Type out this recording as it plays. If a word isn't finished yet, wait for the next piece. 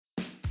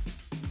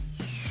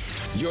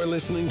You're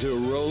listening to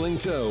Rolling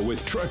Toe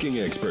with trucking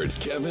experts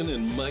Kevin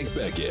and Mike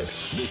Beckett.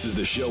 This is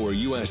the show where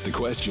you ask the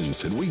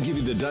questions and we give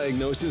you the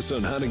diagnosis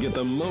on how to get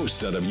the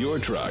most out of your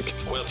truck.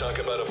 We'll talk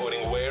about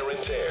avoiding wear and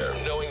tear,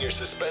 knowing your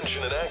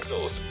suspension and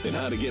axles, and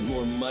how to get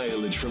more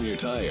mileage from your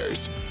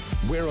tires.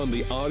 We're on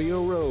the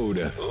audio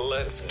road.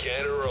 Let's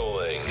get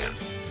rolling.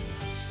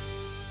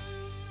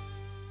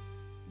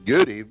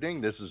 Good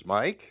evening. This is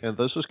Mike. And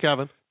this is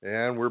Kevin.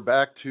 And we're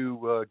back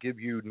to give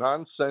you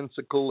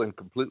nonsensical and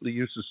completely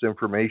useless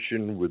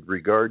information with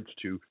regards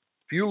to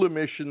fuel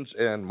emissions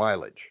and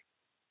mileage.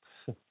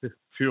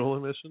 Fuel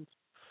emissions?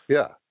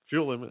 Yeah.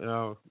 Really?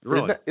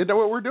 Isn't that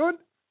what we're doing?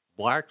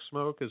 Black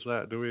smoke, is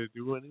that, do we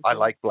do anything? I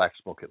like black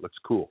smoke. It looks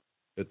cool.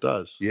 It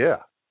does. Yeah.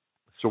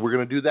 So we're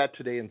going to do that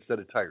today instead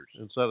of tires.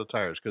 Instead of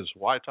tires, because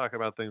why talk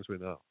about things we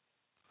know?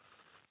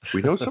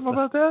 We know something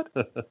about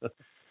that?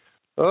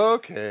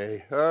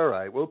 Okay, all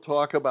right. We'll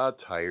talk about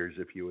tires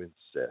if you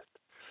insist.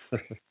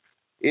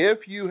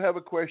 If you have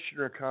a question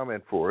or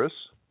comment for us,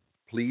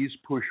 please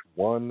push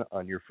 1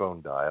 on your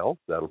phone dial.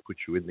 That'll put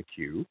you in the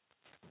queue.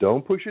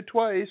 Don't push it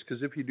twice,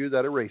 because if you do,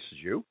 that erases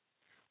you.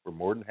 We're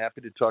more than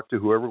happy to talk to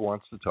whoever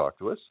wants to talk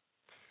to us.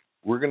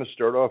 We're going to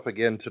start off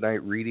again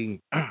tonight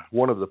reading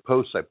one of the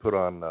posts I put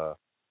on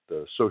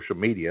the social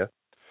media.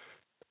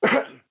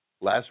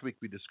 Last week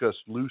we discussed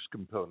loose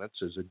components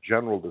as a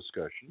general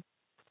discussion.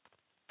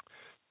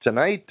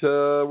 Tonight,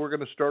 we're going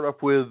to start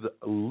off with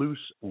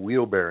loose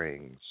wheel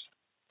bearings.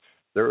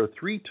 There are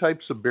 3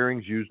 types of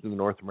bearings used in the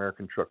North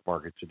American truck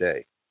market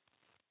today.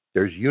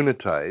 There's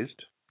unitized,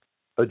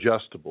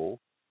 adjustable,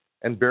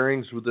 and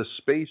bearings with a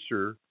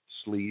spacer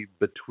sleeve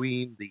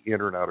between the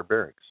inner and outer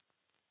bearings.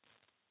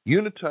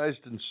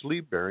 Unitized and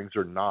sleeve bearings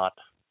are not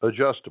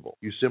adjustable.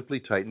 You simply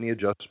tighten the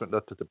adjustment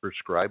nut to the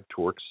prescribed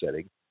torque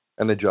setting,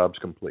 and the job's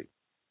complete.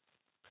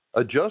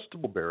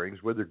 Adjustable bearings,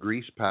 whether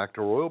grease-packed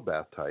or oil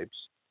bath types,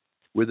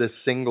 with a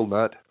single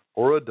nut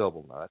or a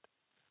double nut,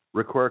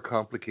 require a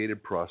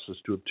complicated process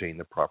to obtain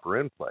the proper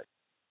end play.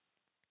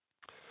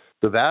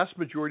 The vast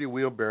majority of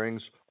wheel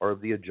bearings are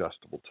of the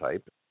adjustable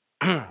type,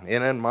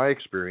 and in my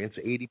experience,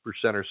 80%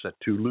 are set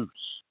too loose.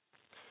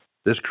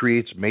 This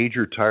creates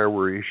major tire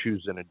wear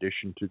issues in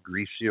addition to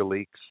grease seal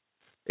leaks,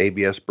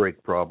 ABS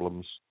brake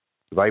problems,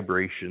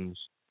 vibrations,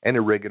 and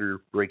irregular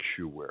brake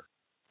shoe wear.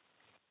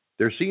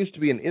 There seems to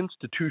be an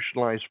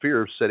institutionalized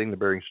fear of setting the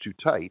bearings too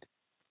tight,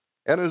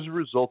 and as a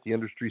result, the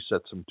industry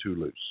sets them too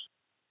loose.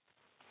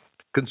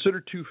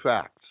 Consider 2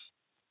 facts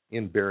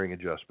in bearing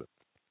adjustment.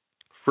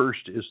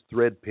 First is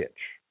thread pitch.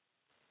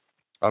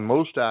 On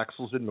most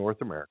axles in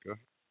North America,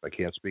 I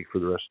can't speak for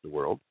the rest of the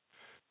world,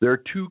 there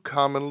are 2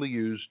 commonly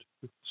used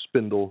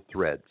spindle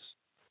threads,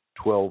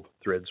 12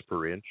 threads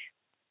per inch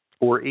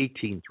or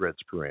 18 threads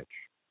per inch.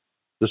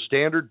 The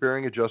standard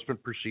bearing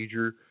adjustment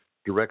procedure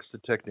directs the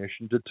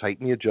technician to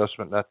tighten the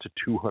adjustment nut to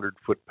 200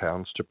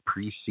 foot-pounds to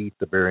preseat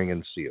the bearing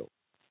and seal.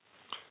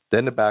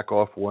 Then to back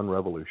off 1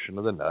 revolution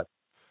of the nut,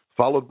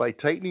 followed by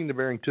tightening the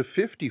bearing to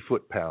 50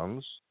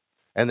 foot-pounds,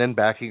 and then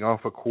backing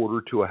off a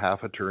quarter to a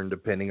half a turn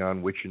depending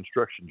on which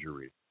instructions you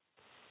read.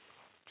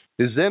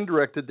 It is then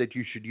directed that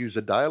you should use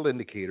a dial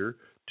indicator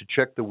to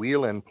check the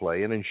wheel end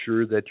play and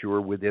ensure that you are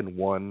within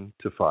 1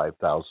 to 5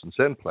 thousandths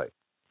end play.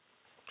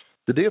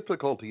 The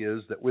difficulty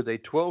is that with a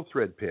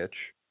 12-thread pitch,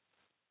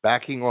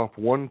 backing off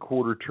 1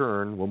 quarter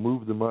turn will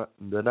move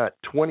the nut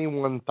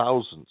 21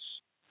 thousandths,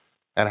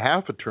 and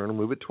half a turn will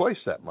move it twice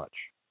that much,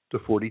 to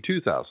 42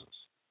 thousandths.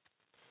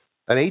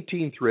 An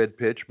 18-thread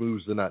pitch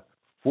moves the nut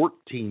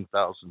 14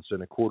 thousandths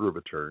in a quarter of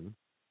a turn,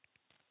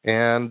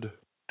 and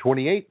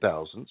 28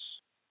 thousandths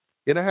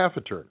in a half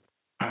a turn.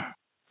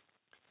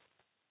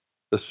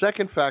 The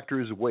second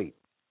factor is weight.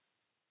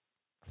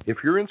 If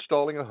you're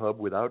installing a hub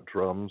without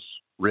drums,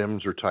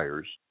 rims, or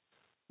tires,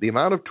 the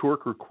amount of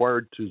torque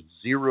required to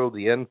zero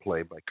the end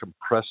play by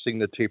compressing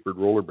the tapered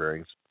roller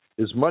bearings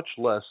is much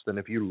less than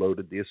if you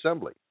loaded the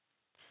assembly.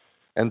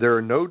 And there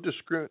are no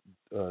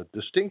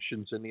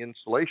distinctions in the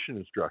installation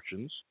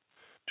instructions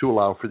to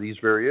allow for these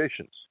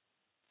variations.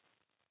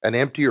 An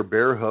empty or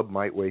bare hub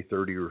might weigh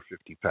 30 or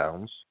 50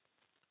 pounds,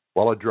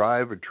 while a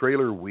drive or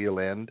trailer wheel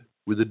end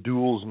with a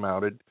duals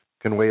mounted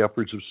can weigh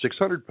upwards of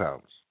 600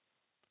 pounds.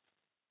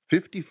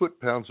 50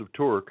 foot-pounds of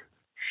torque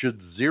should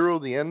zero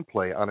the end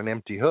play on an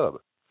empty hub,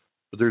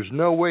 but there's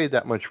no way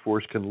that much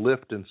force can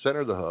lift and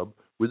center the hub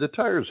with the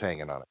tires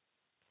hanging on it.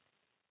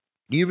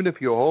 Even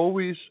if you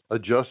always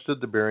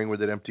adjusted the bearing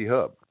with an empty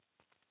hub,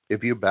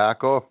 if you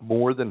back off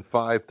more than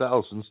 5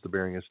 thousandths, the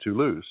bearing is too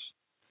loose,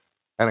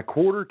 and a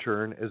quarter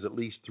turn is at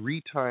least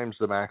 3 times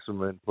the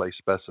maximum end play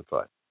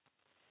specified.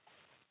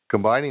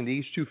 Combining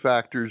these 2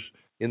 factors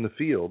in the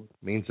field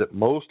means that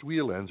most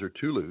wheel ends are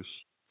too loose,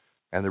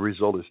 and the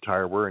result is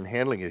tire wear and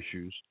handling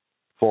issues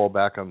fall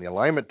back on the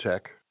alignment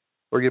tech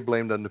or get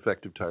blamed on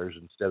defective tires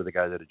instead of the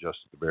guy that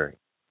adjusted the bearing.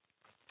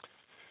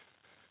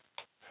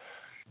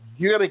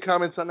 You got any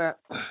comments on that?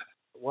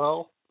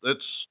 Well,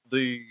 it's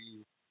the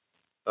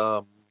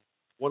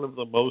one of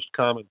the most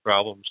common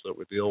problems that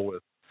we deal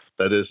with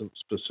that isn't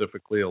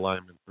specifically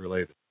alignment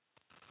related.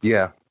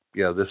 Yeah.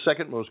 Yeah, the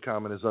second most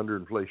common is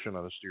underinflation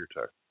on a steer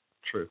tire.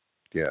 True.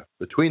 Yeah,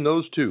 between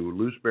those two,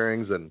 loose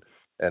bearings and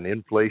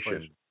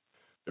inflation.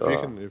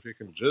 If you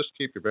can just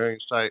keep your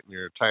bearings tight and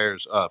your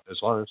tires up, as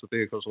long as the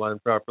vehicle's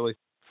aligned properly,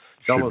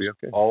 you should almost be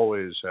okay.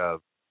 always have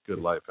good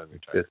life on your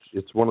tires.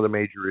 It's one of the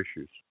major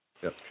issues.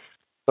 Yep.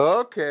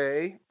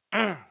 Okay.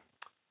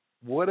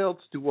 What else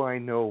do I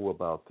know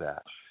about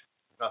that?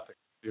 Nothing.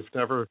 You've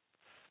never.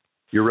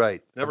 You're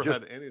right. Never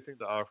had anything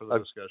to offer the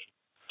discussion.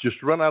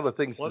 Just run out of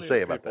things Plenty to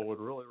say of about that. people would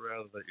really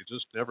rather that you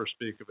just never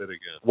speak of it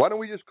again. Why don't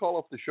we just call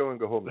off the show and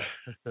go home now?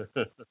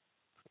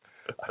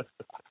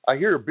 I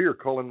hear a beer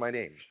calling my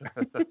name.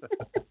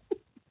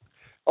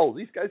 Oh,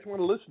 these guys want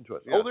to listen to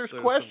us. Yeah, there's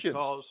questions.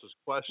 Calls, there's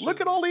questions.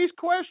 Look at all these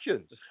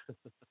questions.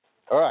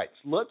 All right,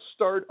 so let's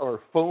start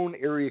our phone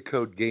area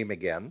code game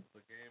again.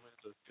 The game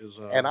is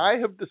and I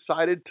have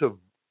decided to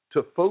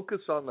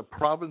focus on the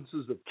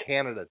provinces of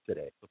Canada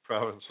today. The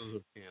provinces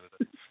of Canada,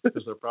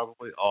 because they're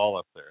probably all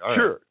up there. All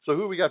sure. Right. So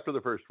who we got for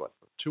the first one?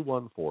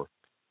 214.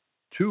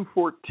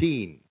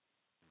 214.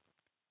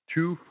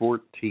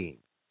 214.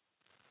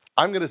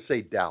 I'm going to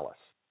say Dallas.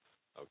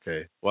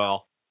 Okay.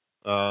 Well,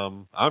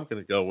 I'm going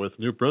to go with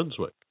New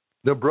Brunswick.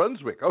 New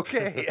Brunswick.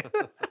 Okay.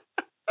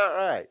 All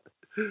right.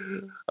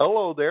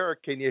 Hello there.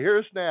 Can you hear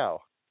us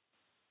now?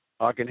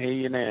 I can hear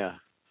you now.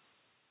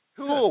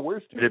 Cool.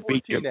 Where's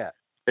 214 at?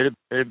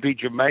 It'd be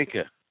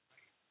Jamaica.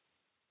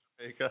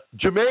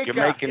 Jamaica.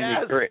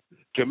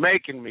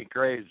 Jamaican me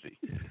crazy.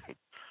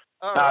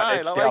 All right.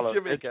 It's I Dallas. like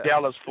Jamaica. It's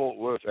Dallas Fort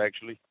Worth,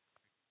 actually.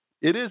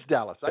 It is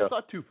Dallas. I Yeah.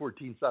 thought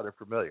 214 sounded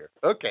familiar.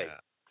 Okay.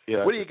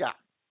 Yeah. What do you got?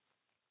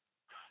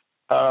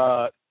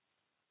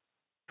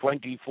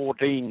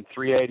 2014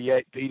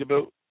 388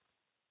 Peterbilt.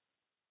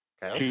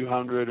 Okay.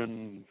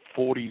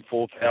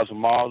 244,000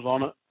 miles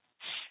on it.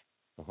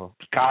 Uh-huh.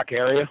 Car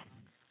carrier.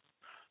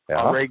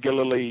 Yeah. I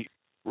regularly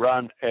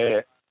run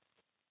at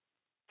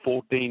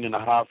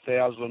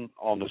 14,500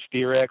 on the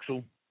steer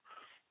axle,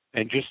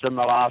 and just in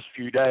the last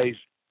few days,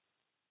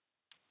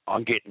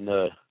 I'm getting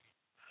the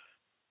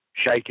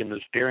shaking the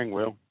steering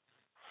wheel.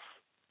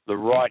 The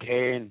right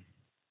hand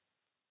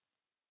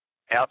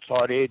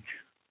outside edge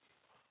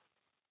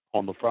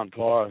on the front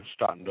tire is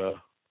starting to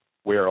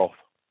wear off.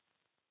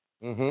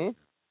 Mm-hmm.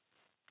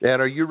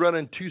 And are you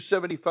running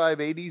 275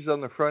 80s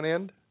on the front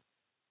end?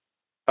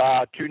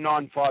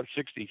 295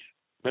 60s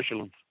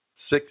Michelin.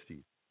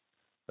 60.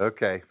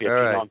 Okay. Yeah, all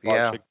right.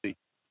 295 60.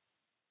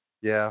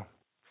 Yeah.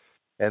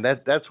 And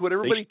that's what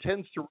everybody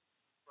tends to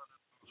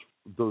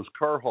those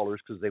car haulers,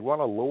 because they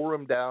want to lower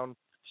them down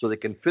so they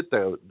can fit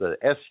the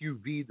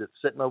SUV that's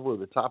sitting over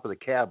the top of the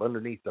cab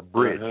underneath the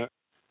bridge. Uh-huh.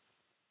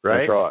 Right?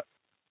 That's right.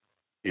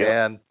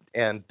 Yeah.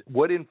 And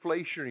what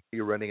inflation are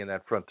you running in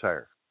that front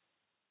tire?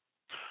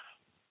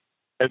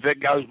 If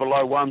it goes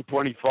below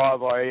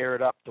 125, I air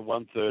it up to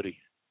 130.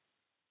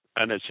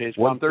 And it says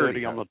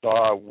 130 on the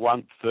tire,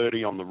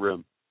 130 on the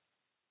rim.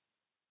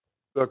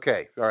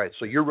 Okay. All right.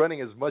 So you're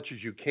running as much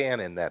as you can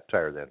in that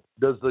tire then.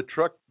 Does the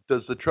truck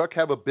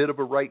have a bit of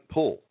a right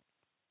pull?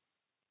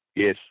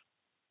 Yes.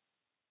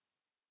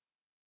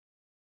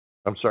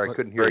 I'm sorry, I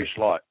couldn't hear Very you.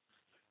 slight.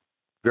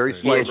 Very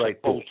slight Yes, right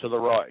it pull. pulls to the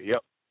right.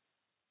 Yep.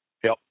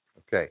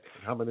 Okay.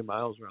 How many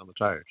miles are on the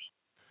tires?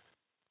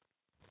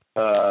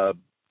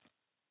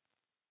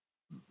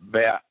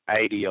 About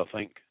 80, I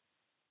think.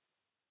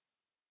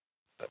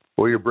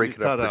 Well, you're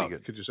breaking You up cut pretty out.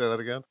 good. Could you say that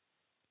again?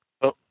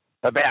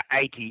 About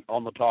 80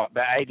 on the tire.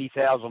 About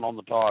 80,000 on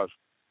the tires.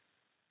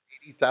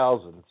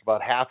 80,000. It's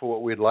about half of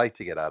what we'd like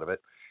to get out of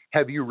it.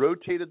 Have you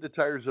rotated the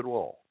tires at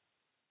all?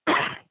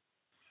 I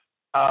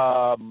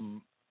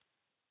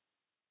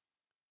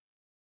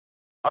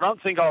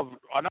don't think I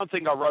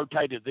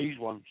rotated these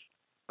ones,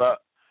 but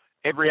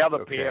every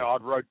other Okay. pair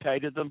I'd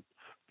rotated them.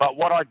 But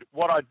what I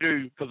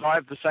do, because I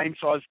have the same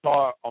size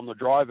tire on the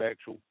drive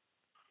axle,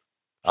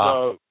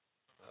 so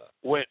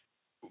if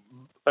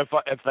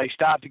they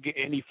start to get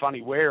any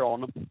funny wear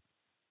on them,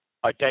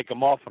 I take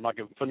them off and I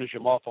can finish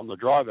them off on the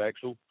drive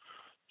axle.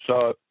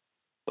 So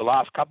the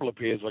last couple of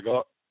pairs I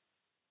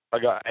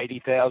got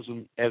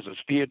 80,000 as a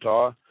steer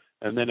tire,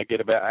 and then I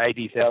get about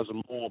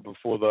 80,000 more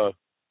before they're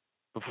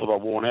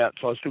worn out.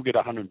 So I still get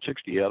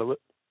 160 out of it.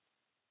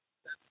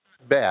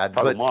 Bad,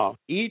 Per but mile.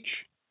 each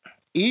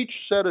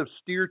set of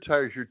steer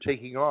tires you're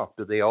taking off,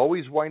 do they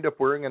always wind up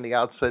wearing on the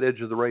outside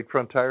edge of the right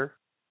front tire?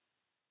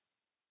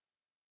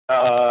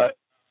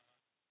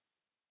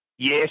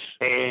 Yes,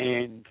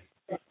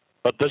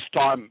 but this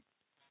time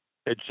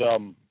it's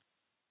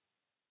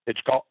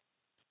got,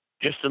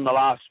 just in the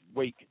last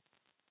week,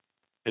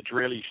 it's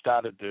really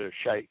started to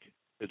shake.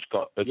 It's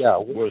the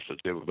worst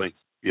it's ever been.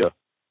 Yeah.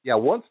 Yeah,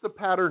 once the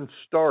pattern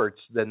starts,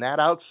 then that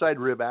outside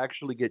rib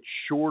actually gets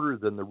shorter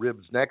than the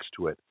ribs next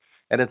to it.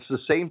 And it's the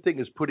same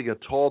thing as putting a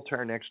tall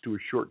tire next to a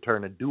short tire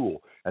in a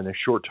dual, and the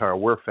short tire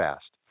wear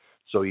fast.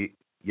 So you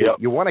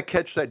want to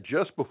catch that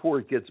just before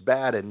it gets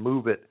bad and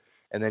move it,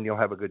 and then you'll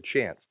have a good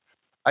chance.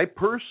 I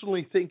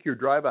personally think your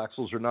drive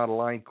axles are not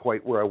aligned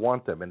quite where I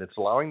want them, and it's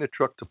allowing the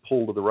truck to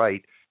pull to the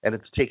right, and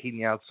it's taking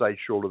the outside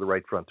shoulder of the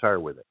right front tire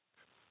with it.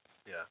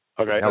 Yeah.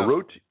 Okay. Now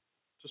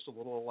just a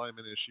little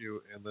alignment issue,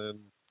 and then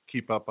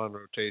keep up on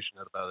rotation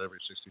at about every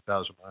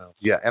 60,000 miles.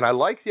 Yeah, and I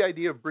like the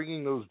idea of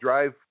bringing those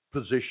drive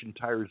position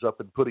tires up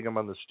and putting them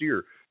on the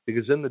steer,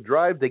 because in the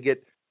drive they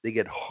get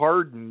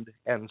hardened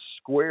and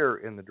square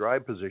in the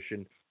drive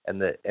position,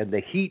 and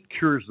the heat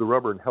cures the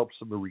rubber and helps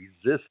them to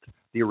resist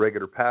the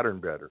irregular pattern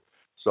better.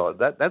 So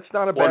that's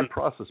not a bad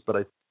process,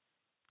 but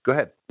go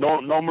ahead.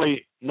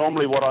 Normally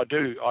what I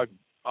do,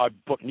 I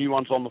put new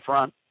ones on the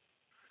front,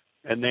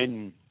 and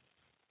then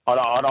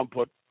I don't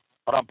put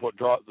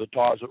the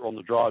tires that are on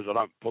the drives. I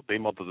don't put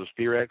them onto the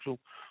steer axle.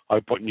 I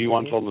put new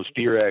ones on the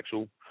steer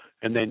axle,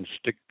 and then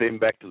stick them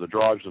back to the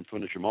drives and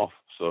finish them off.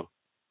 So.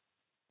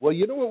 Well,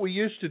 you know what we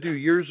used to do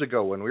years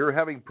ago when we were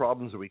having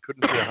problems and we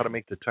couldn't figure out how to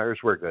make the tires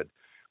work good?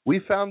 We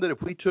found that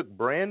if we took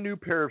brand new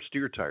pair of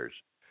steer tires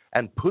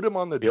and put them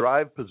on the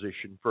drive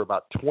position for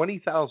about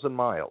 20,000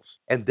 miles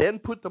and then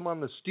put them on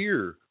the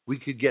steer, we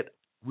could get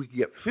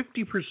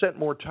 50%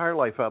 more tire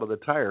life out of the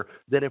tire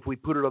than if we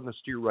put it on the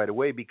steer right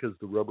away, because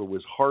the rubber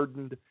was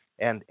hardened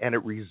and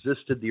it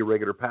resisted the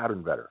irregular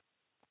pattern better.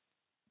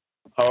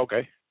 Oh,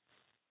 okay.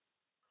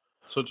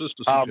 So just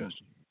a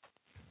suggestion.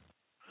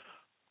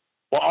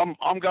 Well,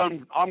 I'm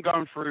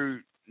going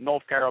through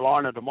North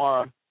Carolina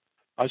tomorrow.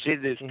 I see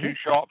there's two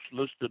shops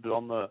listed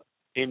on the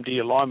MD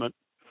alignment.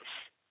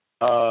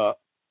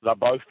 They're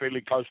both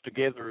fairly close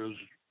together. Is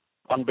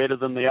one better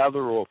than the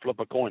other, or flip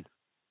a coin?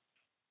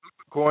 Flip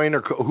a coin,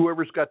 or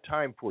whoever's got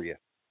time for you.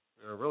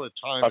 Yeah, really,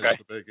 time is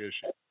the big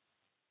issue.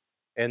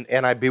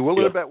 And I'd be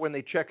willing to bet when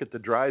they check it, the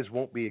drives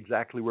won't be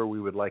exactly where we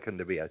would like them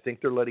to be. I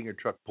think they're letting your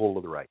truck pull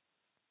to the right.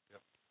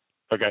 Yep.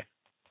 Okay.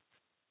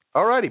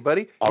 All righty,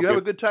 buddy. You have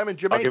a good time in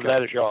Jamaica. I'll give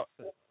that a shot.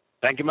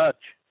 Thank you much.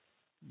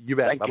 You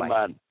bet. Thank you,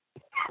 man.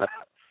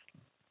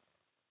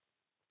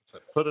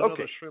 Put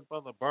another shrimp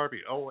on the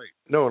Barbie. Oh, wait.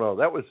 No.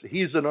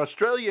 He's an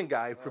Australian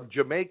guy from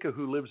Jamaica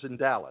who lives in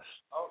Dallas.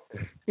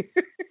 Okay.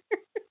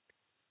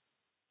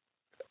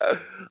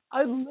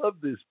 I love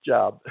this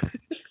job.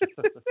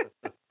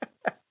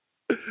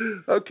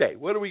 Okay,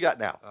 what do we got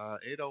now?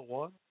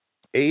 801.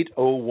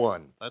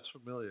 801. That's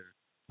familiar.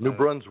 New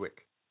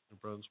Brunswick. New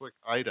Brunswick,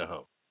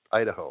 Idaho.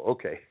 Idaho,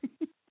 okay.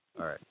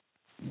 All right.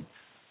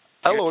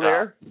 Hello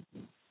there.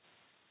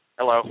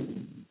 Hello.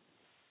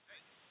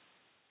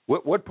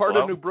 What part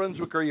of New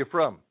Brunswick are you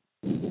from?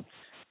 The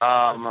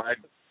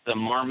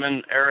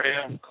Mormon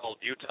area called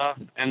Utah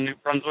and New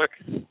Brunswick.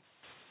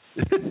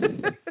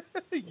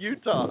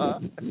 Utah, huh?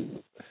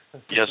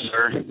 Yes,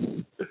 sir.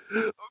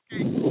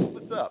 Okay, cool.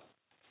 What's up?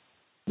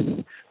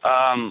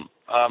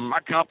 My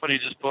company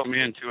just put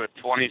me into a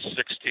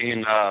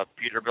 2016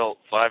 Peterbilt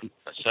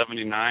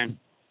 579,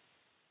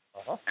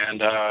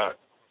 and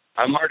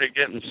I'm already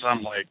getting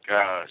some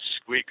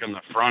squeak on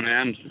the front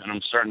end, and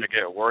I'm starting to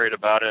get worried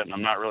about it, and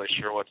I'm not really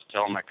sure what to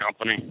tell my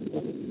company.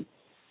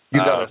 You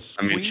got a squeak?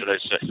 I mean, should I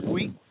say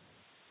squeak?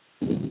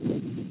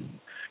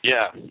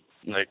 Yeah,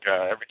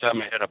 every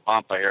time I hit a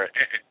bump, I hear it,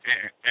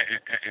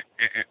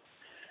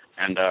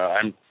 and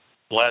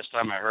last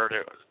time I heard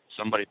it,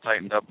 somebody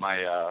tightened up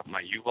my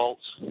my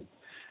U-bolts.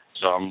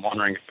 So I'm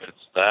wondering if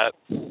it's that.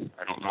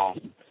 I don't know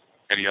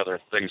any other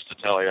things to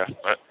tell you,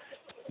 but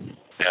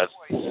yeah,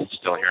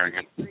 still hearing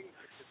it.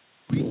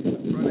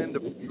 Front end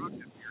of the truck, if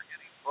you're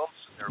getting bumps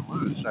and they're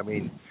loose, I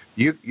mean,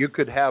 you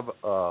could have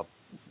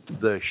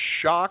the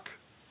shock.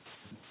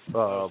 That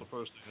was the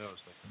first thing I was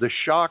thinking. The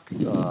shock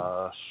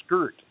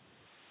skirt.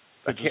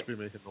 Could just be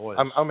making noise.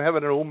 I'm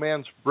having an old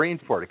man's brain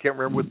fart. I can't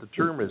remember what the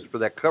term is for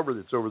that cover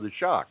that's over the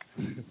shock.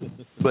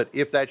 But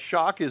if that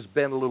shock is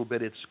bent a little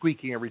bit, it's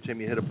squeaking every time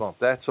you hit a bump.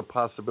 That's a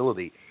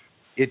possibility.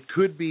 It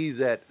could be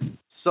that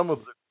some of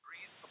the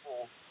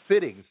greasable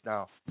fittings,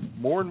 now,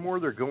 more and more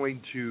they're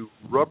going to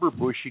rubber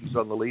bushings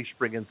on the leaf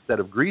spring instead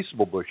of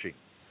greasable bushing.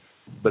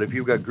 But if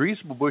you've got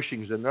greasable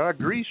bushings and they're not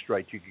greased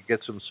right, you could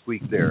get some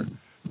squeak there.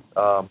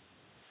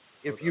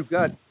 If you've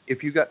got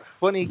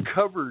funny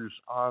covers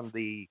on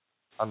the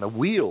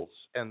wheels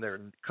and their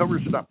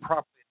covers are not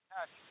properly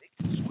attached, they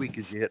can squeak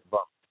as you hit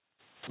bumps.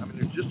 I mean,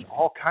 there's just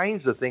all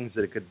kinds of things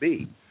that it could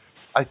be.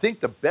 I think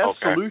the best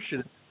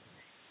solution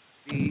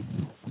would be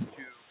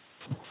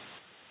to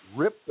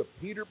rip the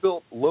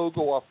Peterbilt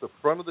logo off the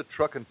front of the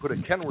truck and put a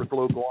Kenworth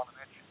logo on, and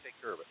that should take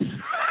care of it.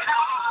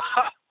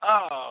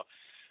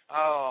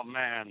 Oh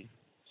man,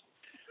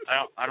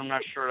 I'm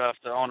not sure if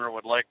the owner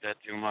would like that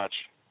too much.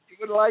 You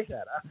wouldn't like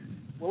that, huh?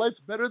 Well, that's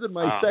better than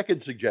my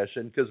second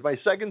suggestion, because my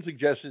second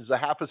suggestion is a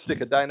half a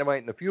stick of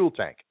dynamite in a fuel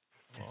tank.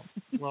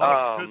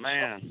 Oh,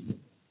 man.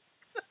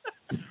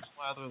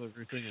 Slather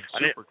everything in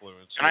super glue.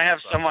 Can I have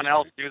someone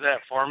else do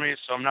that for me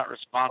so I'm not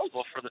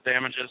responsible for the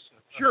damages?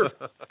 Sure.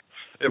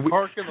 If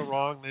park in the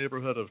wrong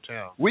neighborhood of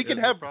town, we can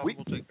have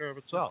will take care of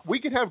itself. We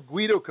can have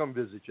Guido come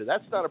visit you.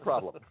 That's not a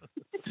problem.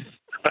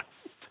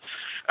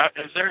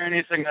 Is there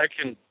anything I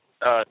can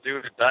do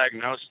to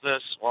diagnose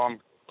this while I'm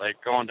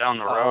going down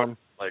the road?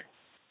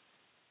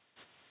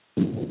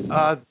 The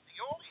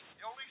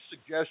only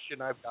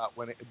suggestion I've got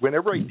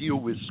whenever I deal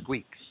with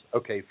squeaks,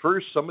 okay,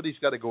 first somebody's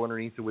got to go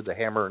underneath it with a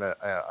hammer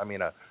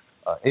and an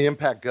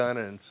impact gun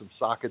and some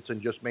sockets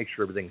and just make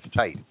sure everything's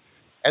tight.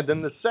 And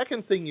then the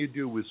second thing you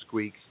do with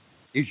squeaks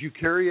is you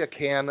carry a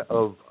can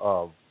of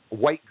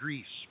white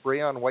grease,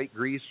 spray-on white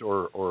grease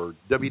or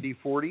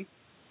WD-40,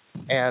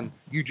 and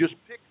you just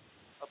pick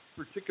a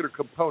particular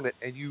component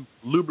and you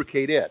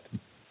lubricate it,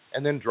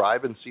 and then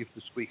drive and see if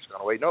the squeak's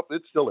gone away. Nope,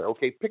 it's still there.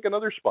 Okay, pick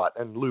another spot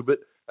and lube it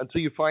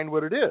until you find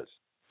what it is.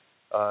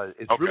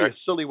 It's really a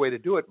silly way to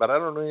do it, but I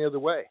don't know any other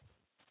way.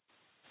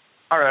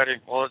 All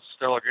righty. Well, it's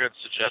still a good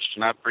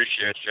suggestion. I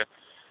appreciate you.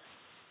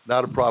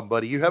 Not a problem,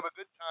 buddy. You have a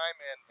good time,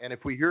 and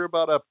if we hear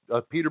about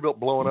a Peterbilt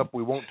blowing up,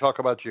 we won't talk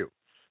about you.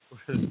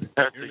 You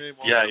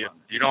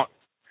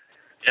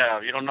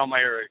don't know my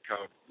area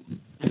code.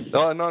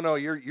 No.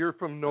 You're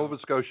from Nova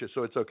Scotia,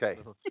 so it's okay.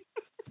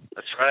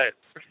 That's right.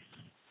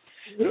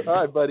 All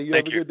right, buddy. You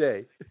have a good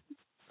day.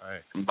 All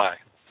right. Bye.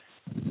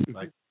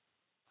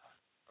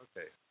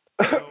 Okay.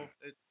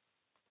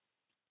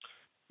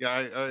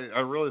 I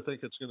really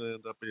think it's going to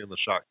end up being the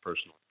shock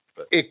personally.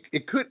 But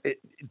it could,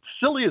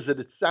 silly as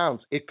it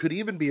sounds, it could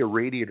even be a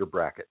radiator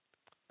bracket.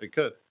 It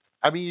could.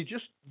 I mean, you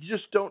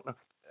just don't.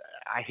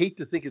 I hate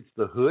to think it's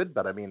the hood,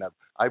 but I mean,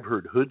 I've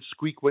heard hoods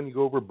squeak when you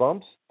go over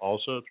bumps.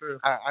 Also true.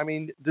 I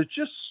mean, there's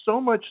just so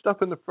much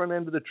stuff in the front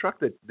end of the truck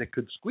that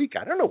could squeak.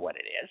 I don't know what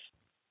it is.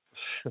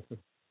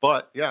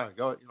 But yeah,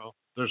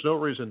 there's no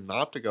reason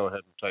not to go ahead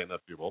and tighten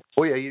up your bolts.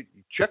 Oh yeah, you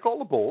check all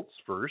the bolts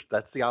first.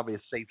 That's the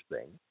obvious safe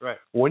thing. Right.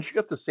 Once you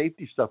got the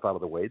safety stuff out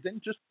of the way,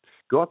 then just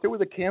go out there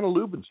with a can of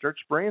lube and start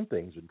spraying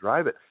things and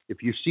drive it.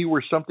 If you see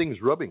where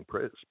something's rubbing,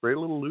 spray a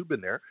little lube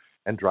in there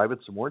and drive it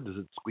some more. Does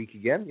it squeak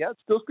again? Yeah, it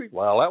still squeaks.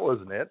 Well, that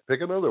wasn't it.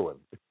 Pick another one.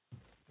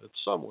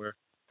 It's somewhere.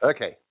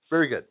 Okay,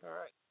 very good. All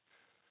right.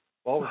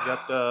 Well, we've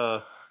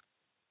got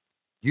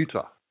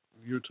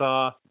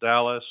Utah,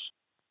 Dallas,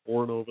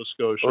 or Nova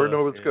Scotia.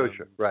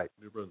 Right.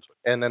 New Brunswick.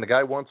 And then the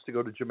guy wants to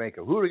go to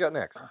Jamaica. Who do we got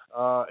next?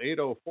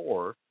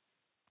 804.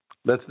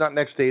 That's not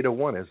next to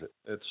 801, is it?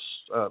 It's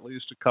at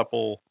least a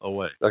couple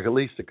away. Like at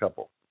least a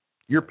couple.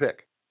 Your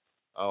pick.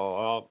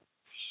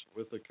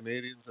 With the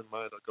Canadians in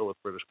mind, I'll go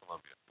with British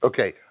Columbia.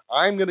 Okay.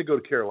 I'm going to go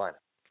to Carolina.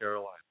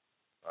 All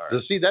right.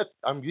 So see,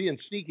 I'm being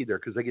sneaky there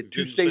because I get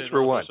two didn't states say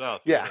for North one. or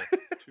South, Yeah.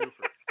 Two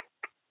for...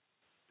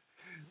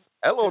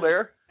 Hello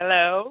there.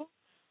 Hello.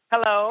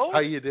 How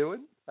you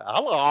doing?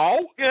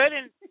 Hello. Good.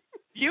 And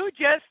you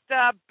just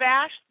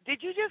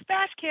did you just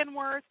bash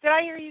Kenworth? Did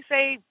I hear you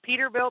say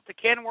Peterbilt to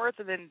Kenworth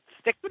and then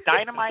stick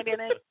dynamite in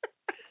it?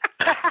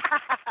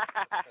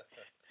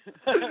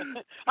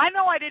 I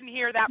know I didn't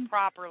hear that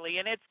properly,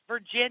 and it's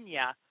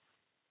Virginia.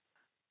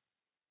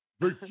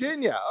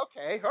 Virginia.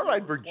 Okay. All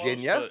right,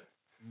 Virginia.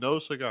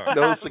 No cigar.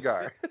 No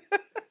cigar.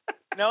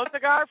 No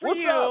cigar for What's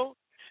you. up?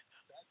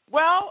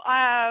 Well,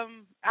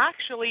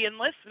 actually, in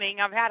listening,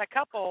 I've had a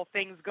couple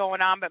things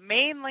going on, but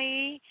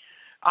mainly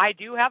I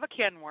do have a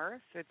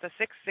Kenworth. It's a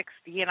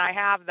 660, and I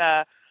have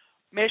the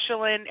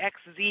Michelin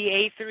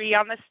XZ A3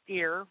 on the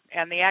steer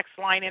and the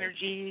X-Line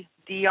Energy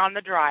D on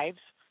the drives.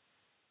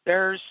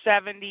 There's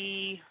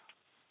 70,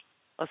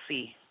 let's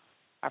see,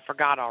 I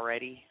forgot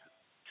already,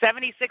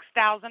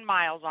 76,000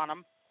 miles on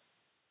them.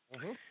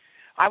 Mm-hmm.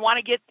 I want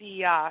to get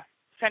the not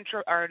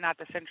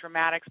the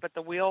Centromatics, but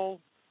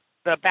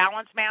the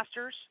Balance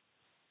Masters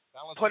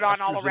put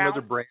on all around.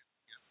 Another brand.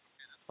 Yeah,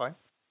 okay, that's fine.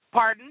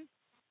 Pardon?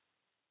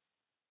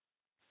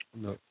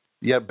 No.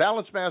 Yeah,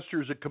 Balance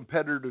Master is a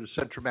competitor to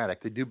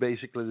Centromatic. They do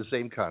basically the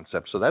same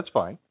concept, so that's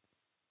fine.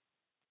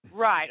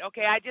 Right.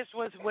 Okay.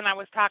 When I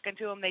was talking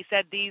to them, they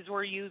said these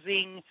were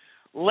using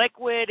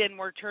liquid and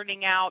were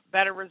turning out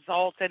better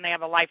results, and they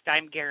have a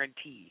lifetime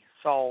guarantee.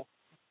 So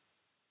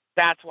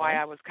that's why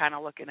I was kind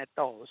of looking at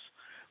those.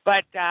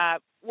 But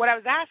what I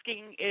was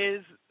asking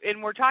is,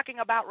 and we're talking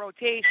about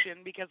rotation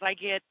because I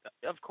get,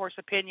 of course,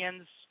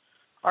 opinions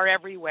are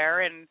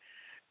everywhere, and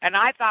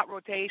I thought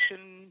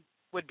rotation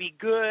would be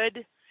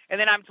good, and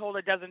then I'm told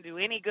it doesn't do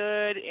any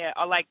good,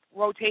 like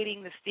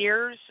rotating the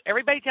steers.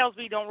 Everybody tells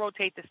me don't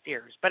rotate the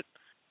steers, but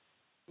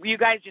you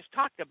guys just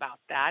talked about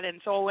that,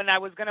 and so when I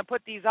was going to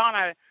put these on,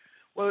 I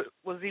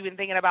was even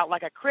thinking about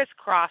like a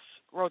crisscross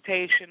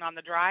rotation on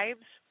the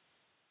drives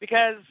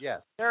because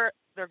they're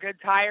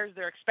good tires,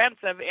 they're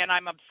expensive, and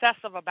I'm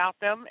obsessive about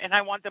them, and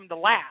I want them to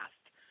last.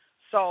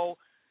 So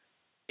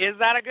is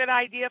that a good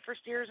idea for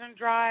steers and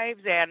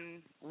drives,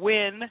 and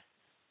when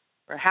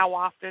or how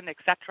often,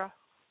 etc.?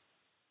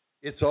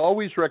 It's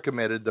always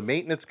recommended. The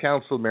Maintenance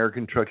Council of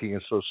American Trucking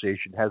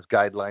Association has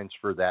guidelines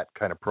for that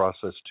kind of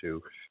process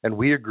too, and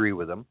we agree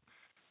with them.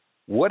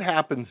 What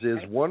happens is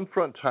one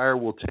front tire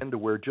will tend to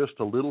wear just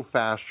a little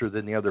faster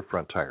than the other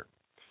front tire.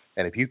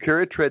 And if you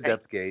carry a tread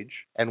depth gauge,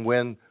 and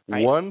when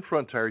one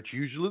front tire, it's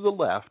usually the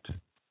left,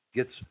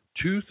 gets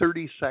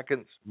 2/30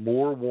 seconds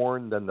more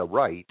worn than the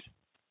right,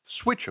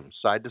 switch them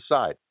side to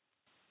side.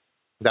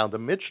 Now, the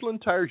Michelin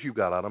tires you've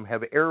got on them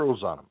have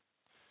arrows on them,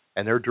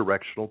 and they're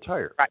directional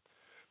tires. Right.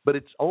 But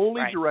it's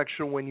only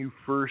directional when you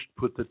first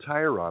put the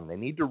tire on. They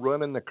need to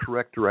run in the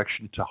correct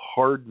direction to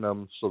harden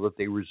them so that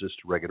they resist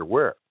regular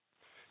wear.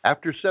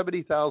 After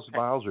 70,000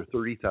 miles or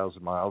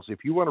 30,000 miles,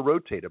 if you want to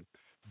rotate them,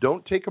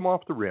 don't take them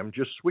off the rim.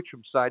 Just switch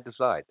them side to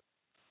side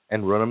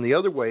and run them the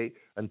other way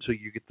until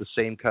you get the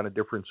same kind of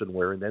difference in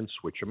wear, and then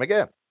switch them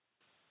again.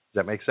 Does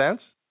that make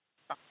sense?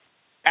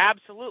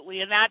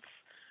 Absolutely, and that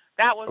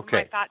was Okay.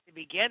 my thought to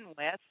begin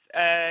with.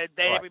 That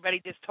right. Everybody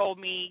just told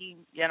me,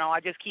 I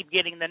just keep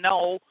getting the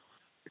no.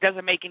 It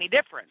doesn't make any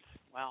difference.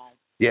 Well,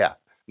 Yeah.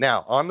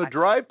 Now, on the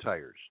drive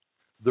tires,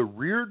 the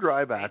rear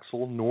drive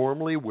axle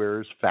normally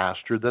wears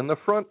faster than the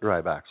front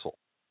drive axle.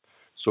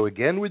 So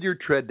again, with your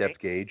tread depth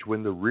gauge,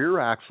 when the rear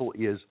axle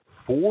is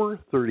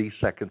 4/30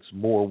 seconds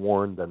more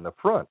worn than the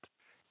front,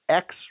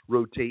 X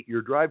rotate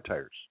your drive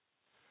tires.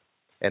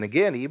 And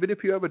again, even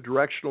if you have a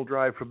directional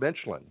drive from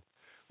Michelin,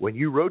 when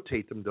you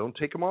rotate them, don't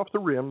take them off the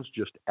rims,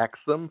 just X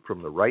them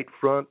from the right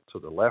front to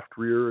the left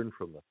rear and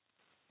from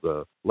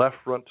the left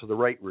front to the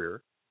right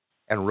rear,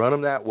 and run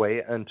them that way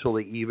until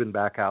they even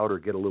back out or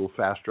get a little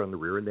faster on the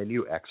rear, and then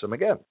you X them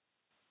again.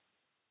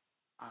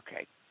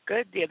 okay,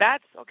 good. Yeah,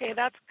 that's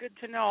good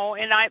to know.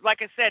 And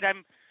like I said,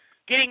 I'm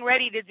getting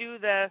ready to do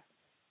the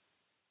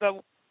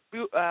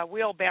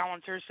wheel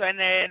balancers, and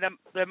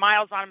the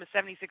miles on them is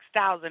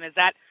 76,000. Is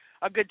that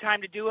a good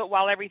time to do it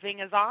while everything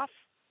is off?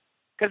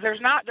 Because they're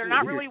not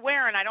really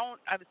wearing. I don't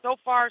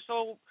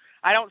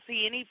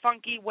see any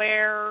funky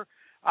wear.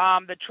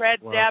 The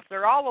tread depth,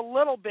 they're all a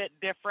little bit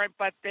different,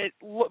 but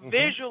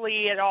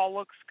visually it all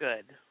looks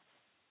good.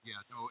 Yeah,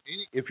 no.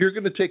 If you're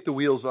going to take the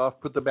wheels off,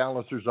 put the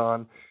balancers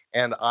on,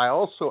 and I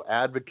also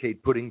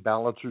advocate putting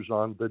balancers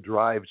on the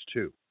drives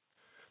too.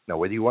 Now,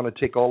 whether you want to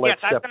take all that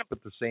step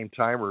at the same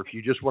time, or if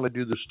you just want to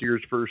do the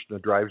steers first and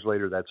the drives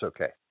later, that's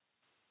okay.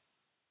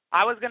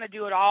 I was going to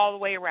do it all the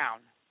way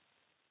around.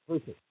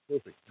 Perfect.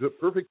 Good,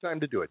 perfect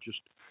time to do it. Just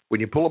when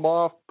you pull them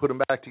off, put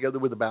them back together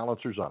with the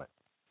balancers on it.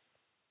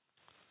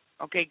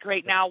 Okay,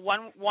 great. Now,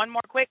 one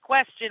more quick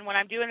question. When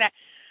I'm doing that,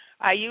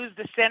 I use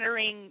the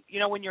centering.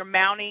 When you're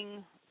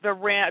mounting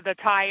the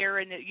tire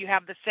and you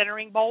have the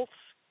centering bolts.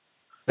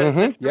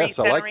 Yes,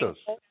 I like those.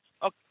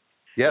 Okay.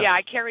 Yes. Yeah,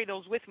 I carry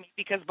those with me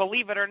because,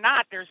 believe it or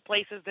not, there's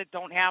places that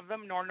don't have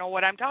them nor know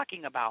what I'm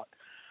talking about,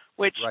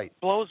 which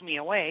blows me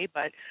away.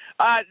 But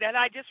then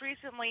I just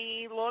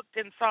recently looked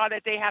and saw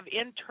that they have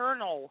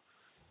internal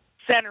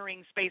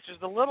centering spacers,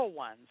 the little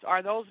ones.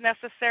 Are those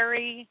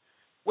necessary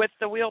with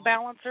the wheel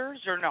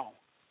balancers or no?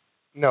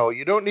 No,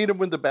 you don't need them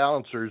with the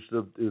balancers.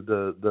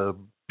 The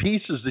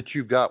pieces that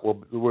you've got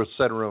will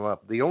center them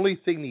up. The only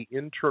thing the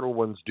internal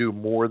ones do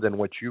more than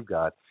what you've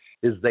got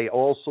is they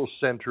also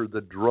center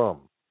the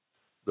drum.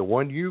 The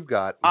one you've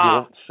got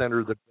won't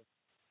center the.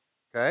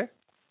 Okay.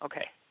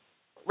 Okay.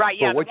 Right.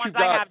 Yeah. But the ones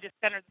I have just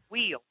center the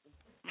wheel.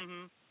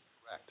 Mm-hmm.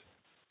 Correct.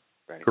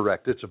 Right.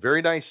 Correct. It's a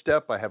very nice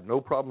step. I have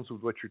no problems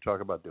with what you're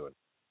talking about doing.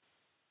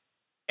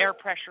 Air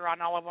pressure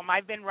on all of them.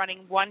 I've been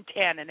running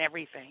 110 and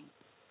everything.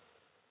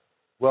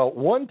 Well,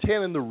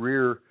 110 in the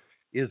rear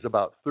is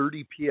about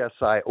 30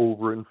 psi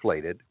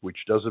overinflated,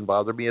 which doesn't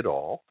bother me at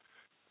all.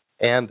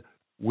 And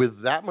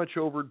with that much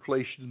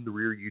overinflation in the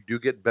rear, you do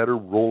get better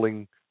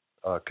rolling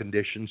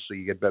conditions, so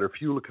you get better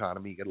fuel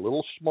economy. You get a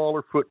little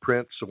smaller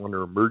footprint, so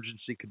under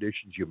emergency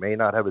conditions, you may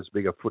not have as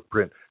big a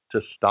footprint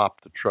to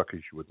stop the truck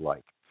as you would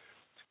like.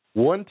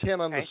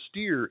 110 on the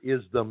steer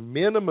is the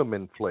minimum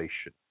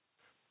inflation.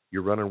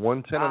 You're running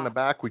 110 on the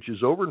back, which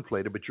is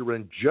overinflated, but you're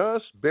running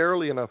just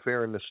barely enough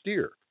air in the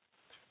steer.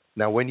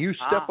 Now, when you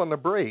step on the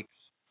brakes,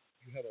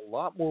 you have a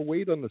lot more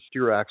weight on the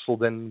steer axle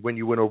than when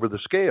you went over the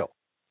scale.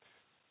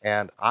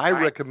 And I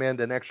recommend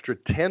an extra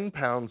 10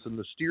 pounds in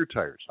the steer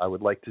tires. I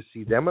would like to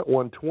see them at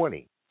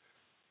 120.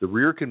 The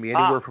rear can be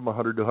anywhere from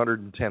 100 to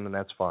 110, and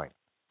that's fine.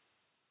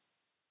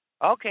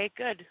 Okay,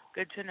 good.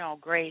 Good to know.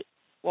 Great.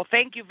 Well,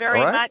 thank you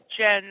very much.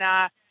 And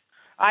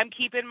I'm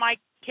keeping my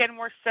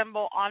Kenworth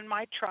symbol on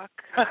my truck.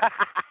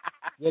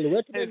 Well, the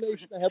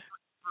recommendation I have for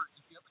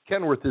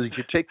Kenworth is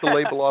you take the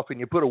label off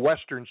and you put a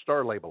Western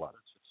Star label on it.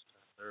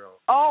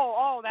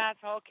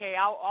 That's okay.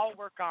 I'll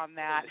work on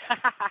that.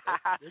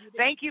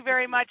 Thank you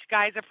very much,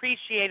 guys.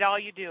 Appreciate all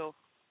you do.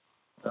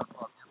 No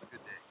problem. Have a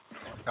good day.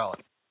 Call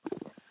it.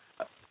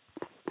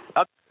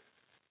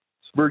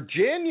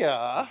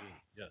 Virginia.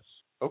 Yes.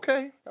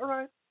 Okay. All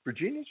right.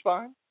 Virginia's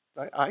fine.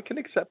 I can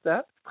accept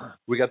that.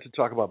 We got to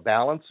talk about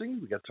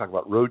balancing. We got to talk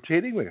about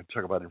rotating. We got to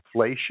talk about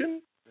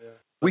inflation. Yeah.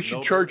 We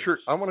should charge her.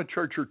 I want to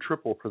charge her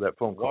triple for that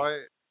phone call.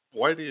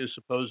 Why do you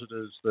suppose it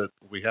is that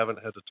we haven't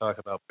had to talk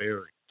about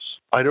bearings?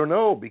 I don't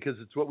know, because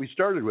it's what we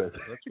started with.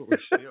 That's what it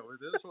is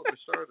what we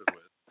started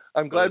with.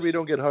 I'm glad we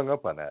don't get hung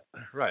up on that.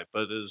 Right,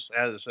 but as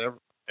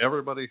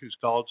everybody who's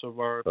called so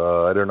far,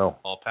 I don't know.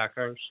 all pack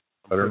cars?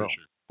 I don't know.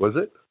 Sure. Was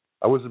it?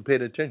 I wasn't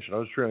paying attention. I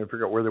was trying to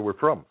figure out where they were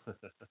from.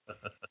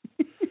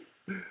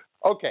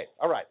 Okay,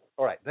 all right.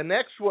 The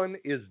next one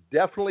is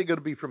definitely going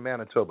to be from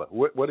Manitoba.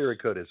 What area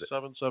code is it?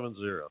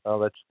 770. Oh,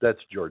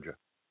 that's Georgia.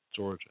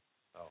 Georgia.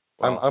 Oh,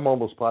 well, I'm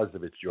almost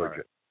positive it's Georgia,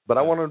 right. But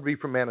I want it to be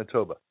from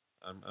Manitoba.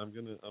 I'm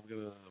gonna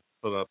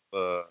put up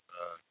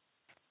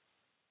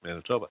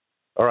Manitoba.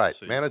 All right,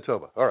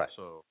 Manitoba. All right.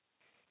 So,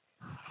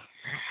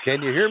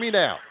 can you hear me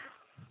now?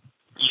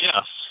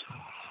 Yes.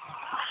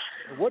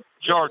 What?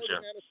 Georgia.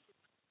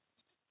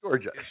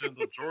 Georgia. It's in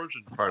the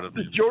Georgian part of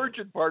the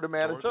Georgian part of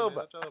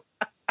Manitoba.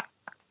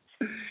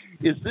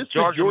 Is this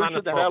Georgia the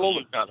Georgia that had all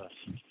you got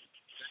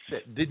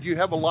it. Did you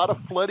have a lot of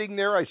flooding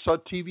there? I saw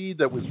TV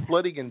that was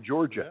flooding in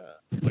Georgia.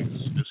 Yeah, like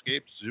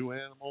escaped zoo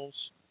animals.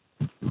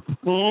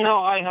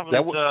 No, I haven't.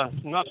 That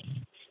Not.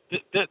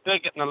 They're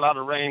getting a lot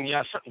of rain.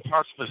 Yeah, certain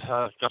parts of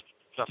it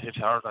got hit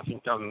hard. I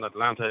think down in the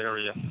Atlanta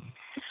area.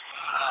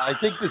 I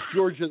think this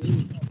Georgia is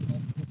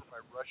by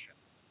Russia.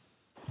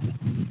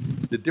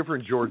 The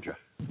different Georgia.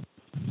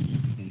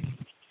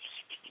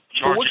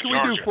 So what can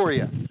we do for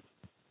you?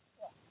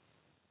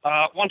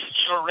 Wanted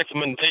your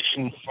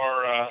recommendation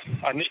for.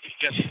 I need to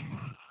get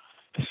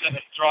a set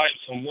of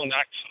drives on one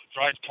axle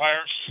drive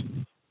tires,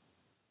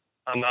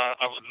 and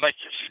I would like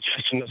your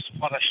suggestion as to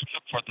what I should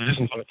look for that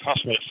isn't going to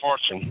cost me a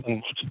fortune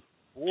and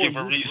would give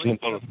a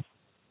reasonable.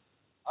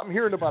 I'm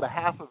hearing about a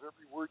half of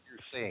every word you're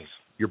saying.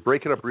 You're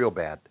breaking up real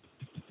bad.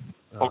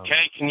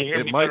 Okay, can you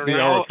hear me might better be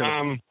now?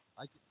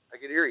 I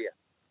can hear you.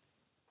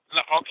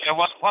 Okay,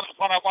 what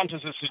I want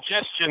is a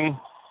suggestion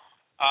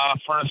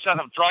for a set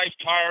of drive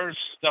tires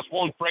that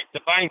won't break the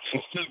banks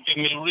and still give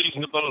me a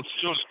reasonable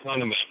fuel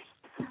economy.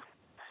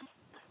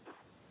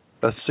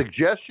 A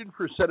suggestion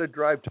for a set of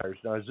drive tires.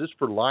 Now, is this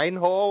for line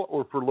haul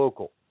or for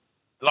local?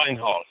 Line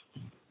haul.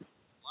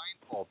 Line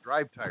haul,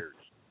 drive tires.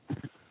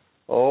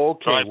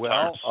 Okay,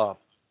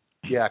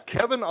 yeah,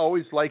 Kevin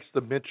always likes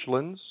the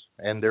Michelins,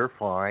 and they're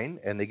fine,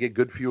 and they get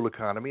good fuel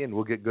economy, and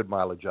we'll get good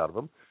mileage out of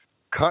them.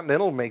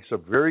 Continental makes a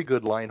very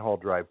good line haul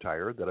drive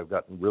tire that I've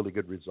gotten really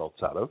good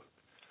results out of.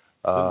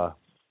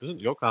 Isn't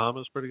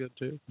Yokohama's pretty good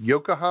too?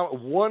 Yokohama,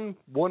 one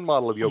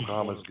model of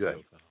Yokohama is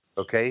good.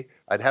 Okay,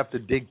 I'd have to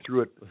dig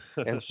through it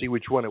and see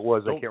which one it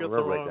was. I can't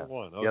remember right now.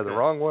 Okay. Yeah, the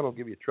wrong one will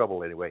give you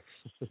trouble anyway.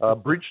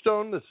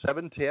 Bridgestone, the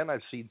 710,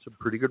 I've seen some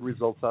pretty good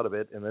results out of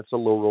it, and that's a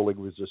low rolling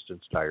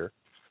resistance tire.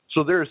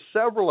 So there are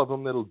several of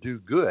them that'll do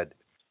good.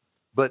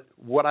 But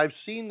what I've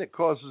seen that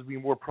causes me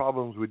more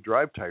problems with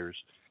drive tires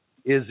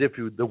is if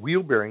the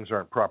wheel bearings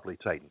aren't properly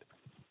tightened,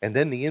 and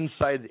then the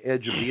inside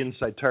edge of the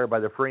inside tire by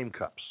the frame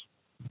cups.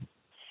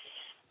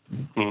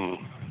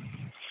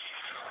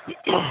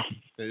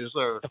 Is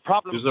there the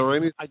problem? Is there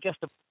any? I guess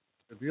the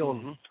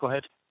deal? Go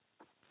ahead.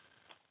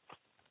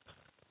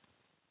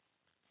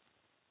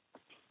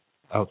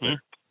 Out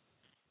there.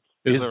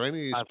 Is there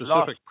any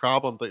specific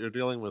problem that you're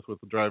dealing with the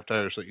drive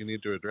tires that you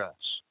need to address?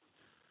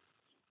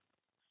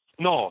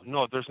 No,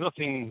 there's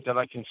nothing that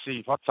I can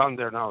see. What's on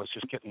there now is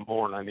just getting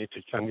worn. I need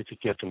to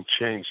get them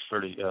changed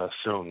fairly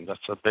soon.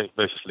 That's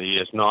basically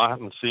it. No, I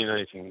haven't seen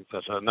anything.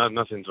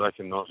 Nothing that I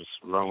can notice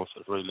wrong with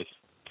it, really.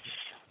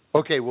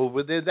 Okay, well,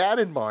 with that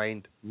in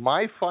mind,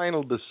 my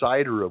final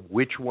decider of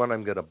which one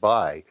I'm going to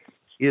buy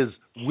is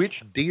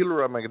which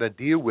dealer am I going to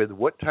deal with,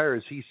 what tire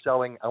is he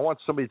selling. I want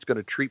somebody that's going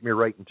to treat me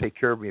right and take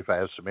care of me if I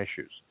have some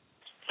issues.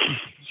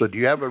 So do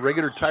you have a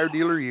regular tire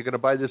dealer, or are you going to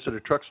buy this at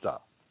a truck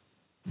stop?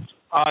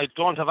 I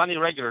don't have any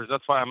regulars.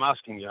 That's why I'm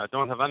asking you. I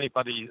don't have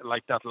anybody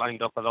like that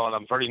lined up at all.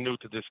 I'm very new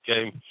to this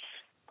game.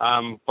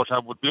 But I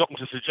would be open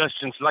to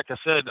suggestions. Like I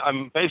said,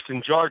 I'm based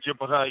in Georgia,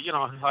 but I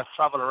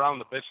travel around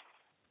a bit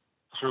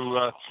through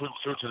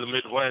to the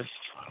Midwest.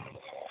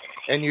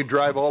 And you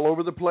drive all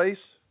over the place?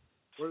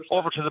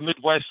 Over to the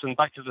Midwest and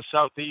back to the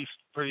Southeast,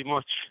 pretty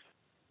much.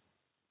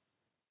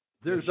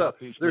 There's a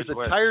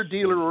tire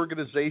dealer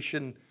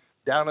organization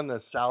down in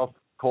the South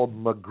called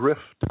McGriff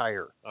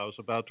Tire. I was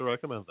about to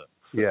recommend that.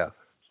 Yeah.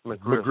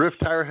 McGriff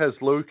Tire has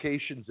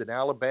locations in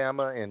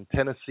Alabama and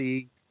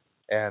Tennessee,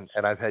 and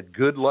I've had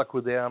good luck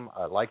with them.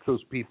 I like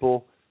those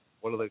people.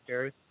 What do they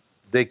carry?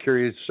 They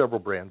carry several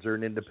brands. They're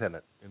an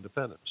independent.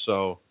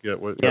 So, yeah.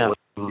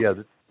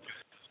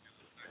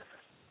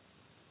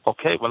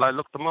 Okay, well, I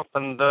looked them up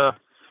and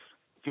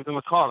give them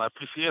a call. I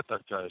appreciate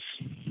that, guys.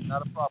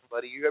 Not a problem,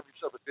 buddy. You have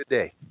yourself a good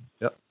day.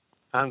 Yep.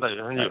 And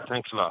you.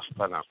 Thanks a lot.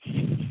 Bye now.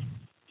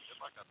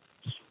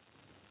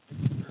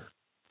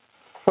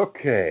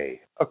 Okay.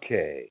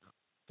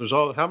 There's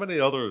how many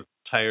other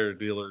tire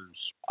dealers?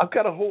 I've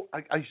got a whole.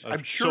 I'm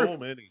sure. So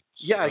many.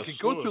 Yeah, I could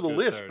go through the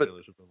list, but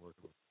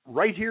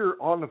right here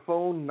on the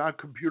phone, not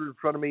computer in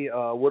front of me.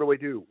 What do I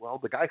do? Well,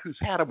 the guy whose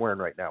hat I'm wearing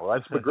right now. Well,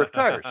 that's McGriff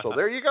Tire. So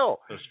there you go.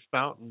 There's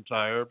Fountain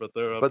Tire, but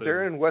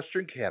they're in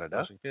Western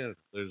Canada.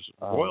 There's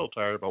Royal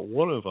Tire, but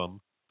one of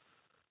them.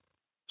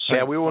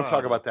 Yeah, we won't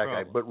talk about that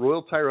guy. But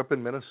Royal Tire up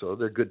in Minnesota,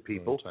 they're good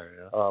people.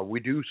 Tire, yeah. We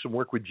do some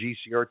work with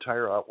GCR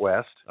Tire out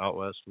west. Out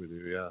west, we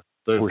do, yeah.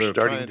 We're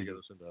starting to get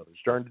us into others.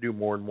 Starting to do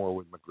more and more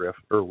with McGriff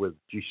or with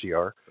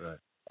GCR.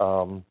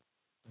 Right.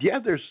 Yeah,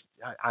 there's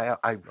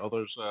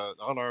there's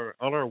on our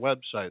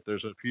website.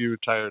 There's a few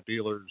tire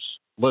dealers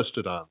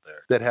listed on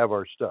there that have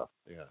our stuff.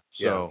 Yeah.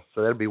 So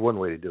that'd be one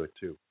way to do it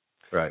too.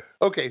 Right.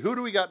 Okay, who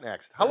do we got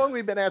next? How long have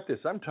we been at this?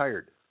 I'm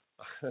tired.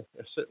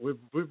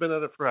 We've been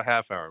at it for a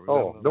half hour.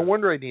 No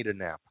wonder I need a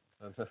nap.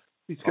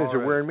 These guys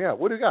are wearing me out.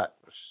 What do you got?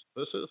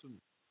 This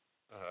isn't.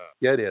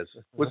 Yeah, it is.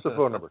 What's the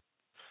phone number?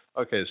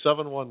 Okay,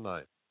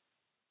 719.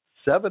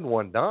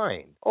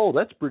 719. Oh,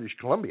 that's British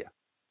Columbia.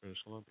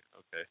 British Columbia.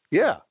 Okay.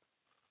 Yeah,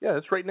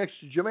 that's right next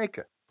to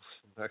Jamaica.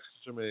 Next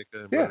to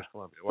Jamaica and British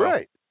Columbia. Well,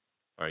 right.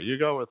 All right, you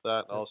go with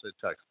that, and I'll say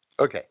Texas.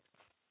 Okay.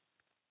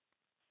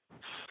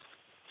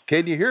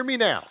 Can you hear me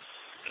now?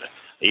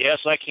 Yes,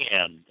 I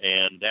can.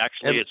 And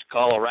actually, it's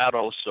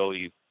Colorado, so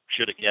you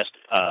should have guessed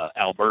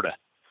Alberta.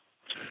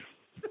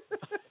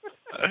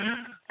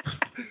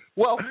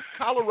 Well,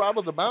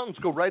 Colorado, the mountains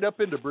go right up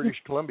into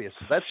British Columbia,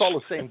 so that's all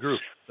the same group.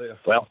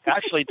 Well,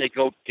 actually, they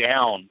go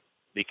down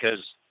because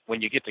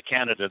when you get to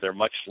Canada, they're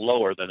much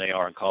lower than they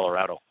are in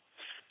Colorado.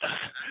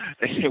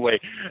 Anyway,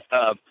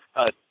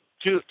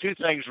 two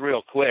things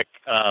real quick.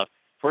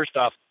 First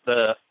off,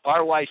 the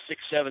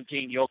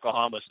RY617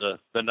 Yokohama is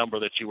the number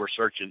that you were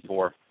searching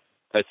for.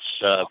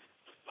 It's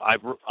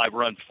I've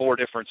run 4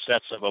 different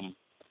sets of them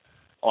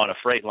on a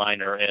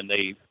Freightliner, and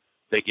they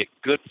get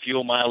good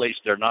fuel mileage.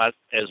 They're not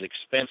as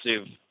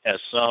expensive as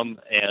some,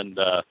 and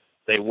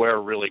they wear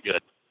really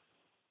good.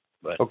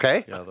 But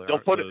okay, Yeah,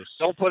 don't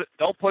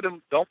put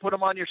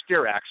them on your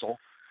steer axle.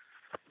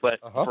 But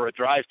for a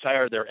drive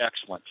tire, they're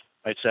excellent.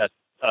 It's at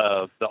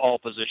the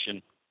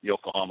all-position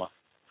Yokohama.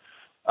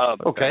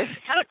 Okay.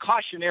 Kind of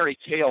cautionary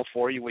tale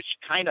for you, which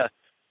kind of,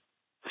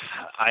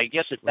 I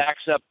guess it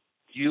backs up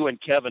you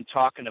and Kevin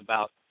talking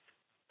about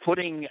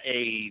putting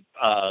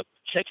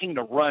checking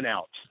the run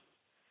out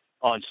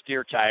on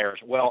steer tires.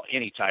 Well,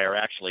 any tire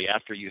actually,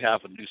 after you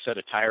have a new set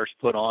of tires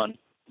put on,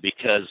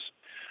 because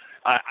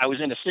I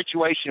was in a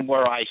situation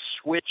where I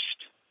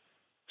switched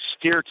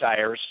steer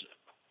tires,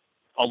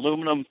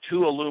 aluminum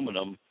to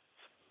aluminum,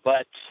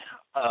 but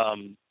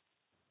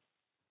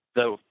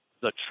the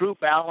True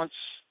Balance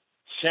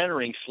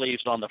centering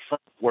sleeves on the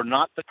front were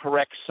not the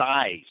correct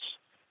size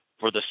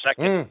for the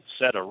second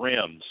set of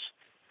rims.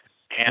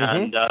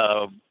 And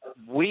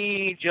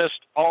we just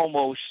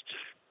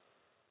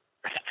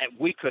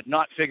we could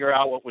not figure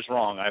out what was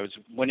wrong.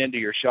 Went into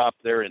your shop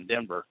there in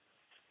Denver,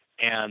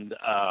 and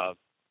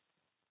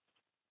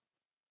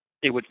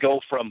it would go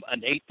from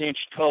an 1/8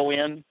 toe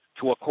in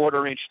to a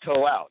 1/4 inch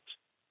toe out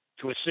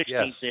to a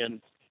 1/16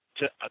 in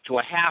to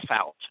a half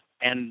out,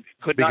 and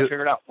could not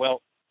figure it out.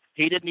 Well,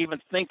 he didn't even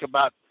think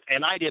about,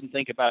 and I didn't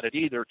think about it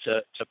either,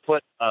 to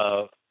put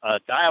a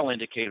dial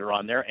indicator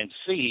on there and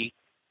see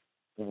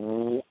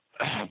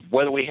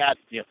whether we had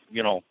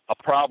a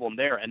problem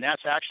there. And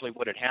that's actually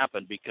what had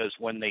happened, because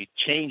when they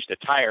changed the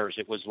tires,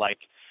 it was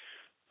like,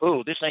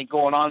 oh, this ain't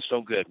going on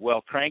so good.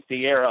 Well, crank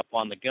the air up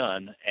on the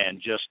gun and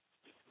just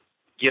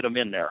get them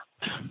in there.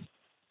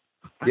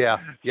 Yeah.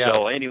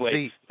 So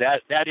anyway,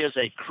 that is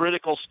a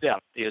critical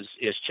step, is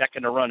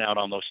checking the run out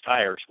on those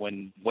tires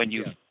when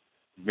you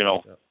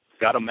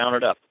got them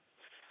mounted up.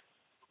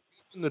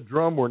 The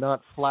drum were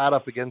not flat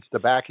up against the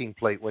backing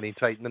plate when he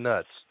tightened the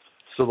nuts,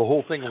 so the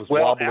whole thing was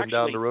wobbling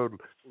down the road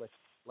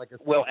like a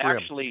rim.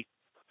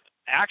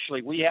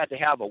 Actually, we had to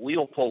have a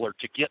wheel puller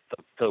to get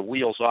the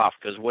wheels off,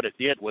 because what it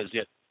did was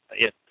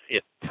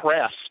it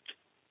pressed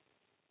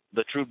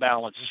the True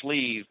Balance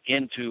sleeve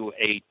into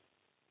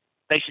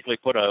basically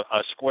put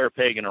a square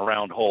peg in a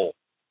round hole.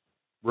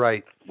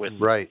 Right.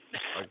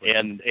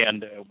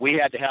 And we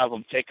had to have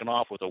them taken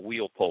off with a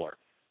wheel puller.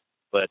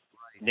 But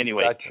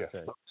anyway,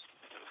 gotcha.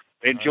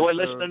 Enjoy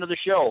listening to the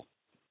show.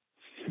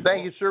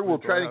 Thank you, sir. We'll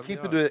try to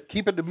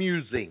keep it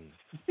amusing.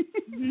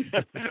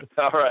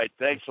 All right.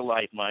 Thanks a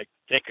lot, Mike.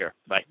 Take care.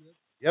 Bye.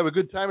 You have a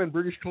good time in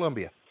British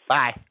Columbia.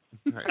 Bye.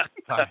 All right.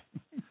 Bye.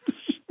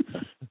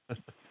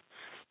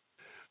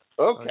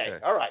 Okay.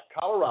 All right.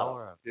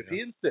 Colorado. If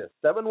he insists.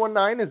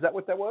 719, is that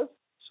what that was?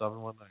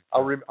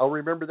 719. I'll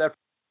remember that.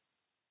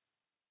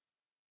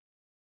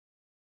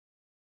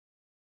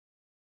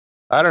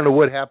 I don't know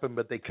what happened,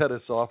 but they cut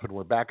us off and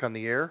we're back on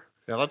the air.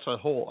 Yeah, that's a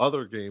whole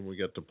other game we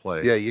get to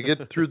play. Yeah, you get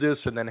through this,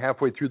 and then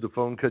halfway through the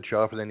phone cuts you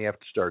off, and then you have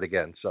to start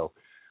again. So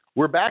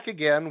we're back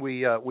again.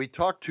 We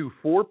talked to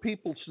 4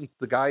 people since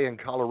the guy in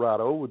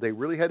Colorado. They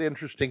really had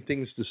interesting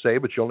things to say,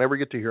 but you'll never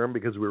get to hear them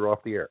because we were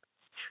off the air.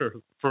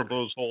 For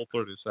those whole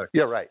 30 seconds.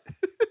 Yeah, right.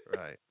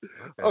 Right.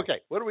 Okay,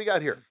 what do we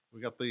got here?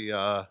 We got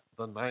the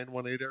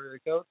 918 area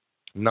code.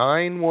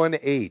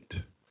 918,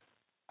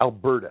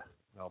 Alberta.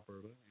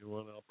 Alberta. You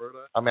want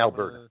Alberta? I'm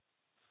Alberta.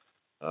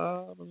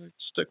 I'm going to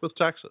stick with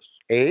Texas.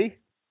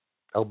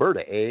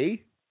 Alberta,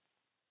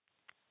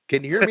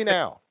 Can you hear me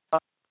now?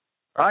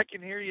 I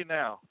can hear you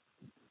now.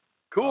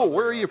 Cool.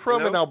 Where are you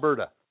from in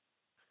Alberta?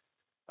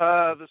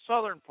 The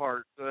southern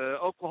part, the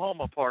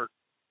Oklahoma part.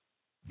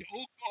 The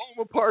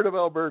Oklahoma part of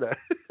Alberta.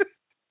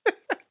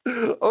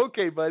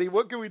 Okay, buddy.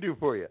 What can we do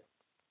for you?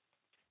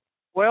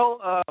 Well,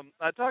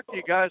 I talked to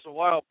you guys a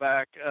while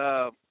back.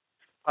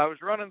 I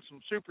was running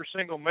some super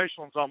single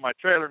Michelins on my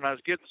trailer, and I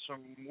was getting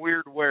some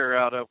weird wear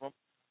out of them.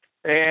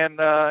 And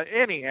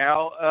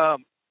anyhow,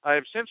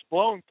 I've since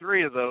blown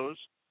 3 of those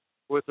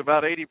with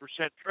about 80%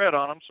 tread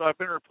on them, so I've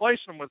been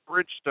replacing them with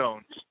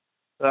Bridgestones.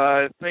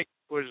 I think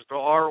it was the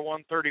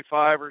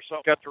R135 or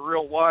something. Got the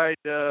real wide,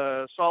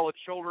 solid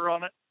shoulder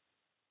on it.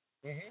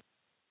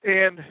 Mm-hmm.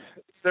 And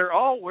they're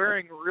all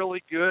wearing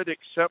really good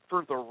except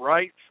for the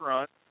right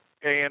front.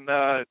 And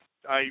I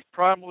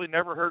probably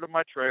never heard of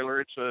my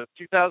trailer. It's a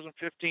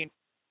 2015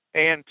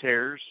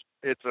 Antares.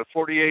 It's a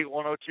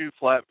 48-102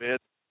 flatbed.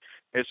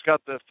 It's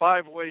got the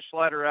 5-way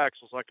slider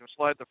axles. I can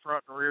slide the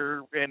front and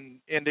rear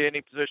into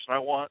any position I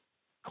want,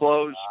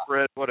 close,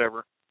 spread,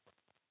 whatever.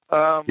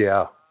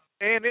 Yeah.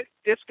 and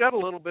it's got a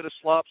little bit of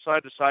slop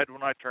side to side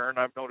when I turn.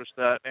 I've noticed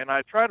that, and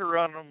I try to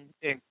run them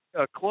in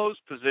a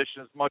closed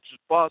position as much as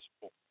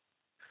possible.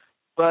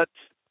 But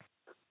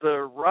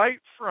the right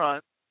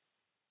front,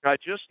 I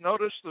just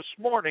noticed this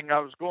morning. I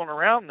was going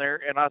around there,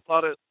 and I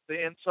thought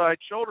the inside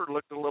shoulder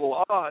looked a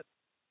little odd,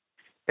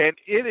 and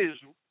it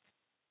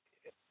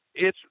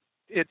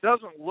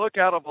doesn't look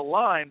out of a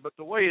line, but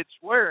the way it's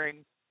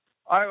wearing,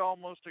 I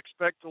almost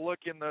expect to look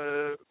in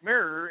the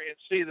mirror and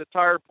see the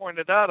tire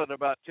pointed out at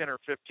about 10 or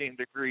 15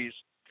 degrees.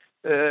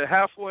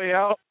 Halfway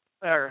out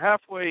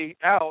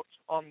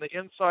on the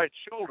inside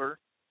shoulder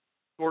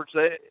towards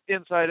the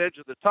inside edge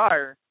of the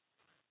tire,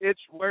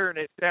 it's wearing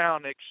it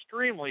down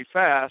extremely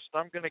fast.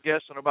 I'm going to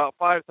guess in about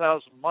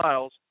 5,000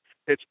 miles,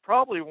 it's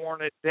probably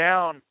worn it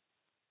down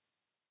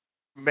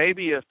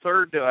maybe a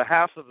third to a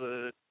half of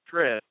the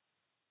tread.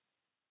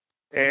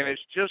 And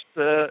it's just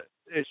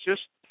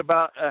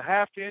about a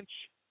half inch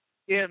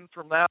in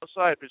from the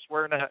outside. It's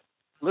wearing that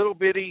little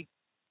bitty,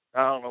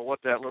 I don't know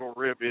what that little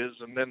rib is,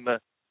 and then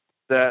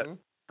that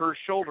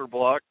first shoulder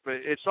block, but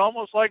it's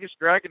almost like it's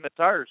dragging the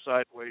tire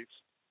sideways.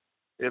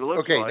 It looks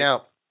okay, like.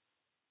 now,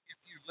 if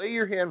you lay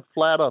your hand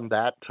flat on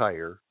that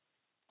tire,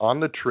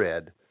 on the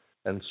tread,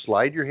 and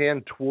slide your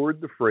hand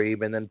toward the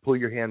frame and then pull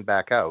your hand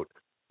back out,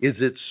 is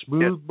it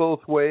smooth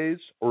both ways,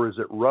 or is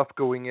it rough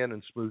going in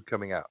and smooth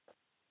coming out?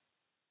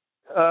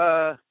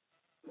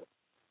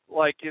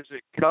 Like, is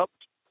it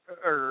cupped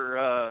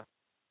or,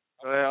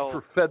 well,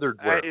 for feathered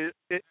wear?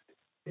 It's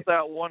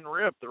that one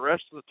rib. The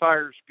rest of the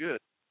tire's good.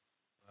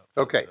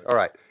 Okay, all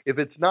right. If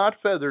it's not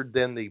feathered,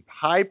 then the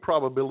high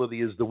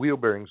probability is the wheel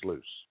bearing's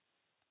loose.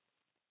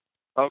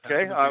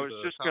 Okay, I was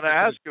just going to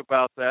ask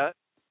about that.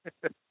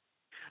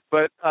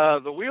 But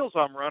the wheels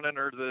I'm running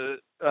are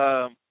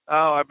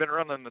I've been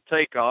running the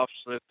takeoffs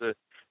that the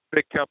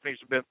big companies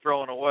have been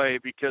throwing away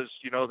because,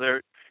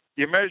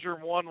 you measure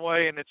them one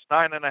way and it's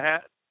 9.5,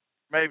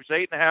 maybe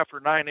it's 8.5 or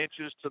 9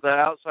 inches to the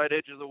outside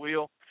edge of the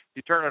wheel.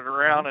 You turn it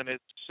around and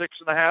it's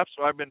 6.5.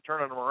 So I've been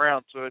turning them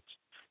around. So it's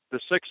the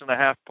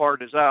 6.5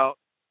 part is out.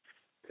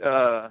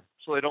 So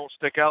they don't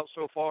stick out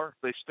so far.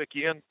 They stick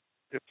in,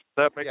 if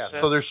that makes sense.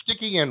 So they're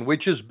sticking in,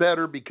 which is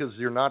better because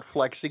you're not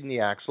flexing the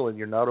axle and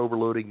you're not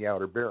overloading the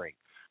outer bearing.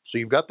 So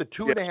you've got the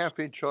 2.5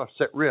 inch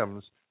offset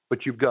rims,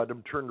 but you've got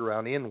them turned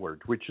around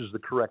inward, which is the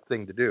correct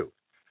thing to do.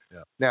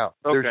 Yeah. Now,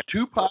 there's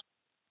two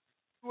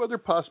other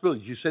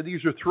possibilities. You said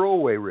these are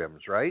throwaway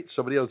rims, right?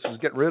 Somebody else is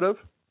getting rid of?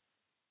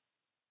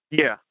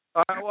 Yeah.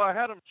 I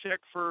had them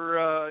checked for,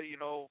 I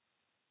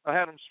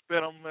had them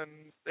spin them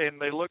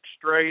and they look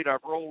straight.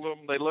 I've rolled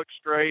them. They look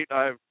straight.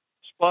 I've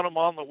spun them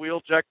on the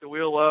wheel, jacked the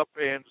wheel up,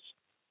 and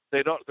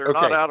they're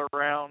not out of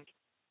round.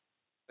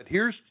 But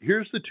here's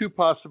the two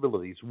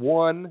possibilities.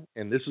 One,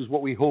 and this is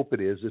what we hope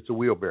it is, it's a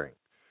wheel bearing.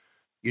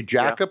 You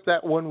jack up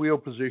that one wheel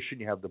position,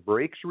 you have the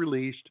brakes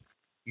released,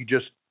 you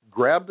just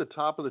grab the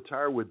top of the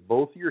tire with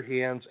both of your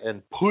hands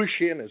and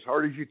push in as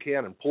hard as you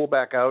can and pull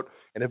back out,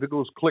 and if it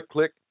goes click,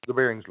 click, the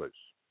bearing's loose.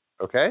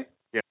 Okay?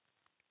 Yeah.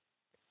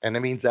 And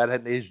that means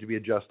that needs to be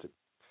adjusted.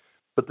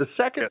 But the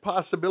second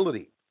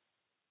possibility,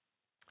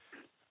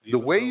 the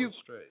way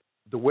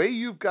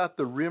you've got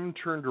the rim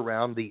turned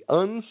around, the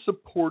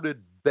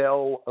unsupported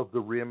bell of the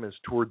rim is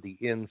toward the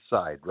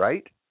inside,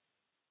 right?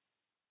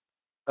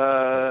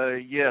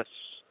 Yes.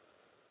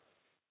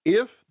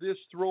 If this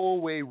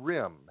throwaway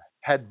rim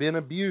had been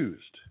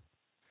abused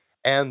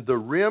and the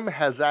rim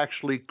has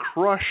actually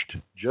crushed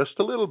just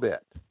a little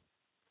bit,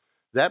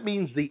 that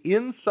means the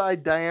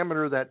inside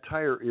diameter of that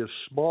tire is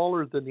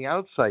smaller than the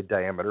outside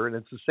diameter, and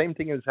it's the same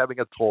thing as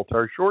having a tall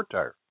tire, short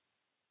tire.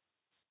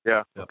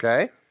 Yeah.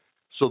 Okay?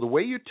 So the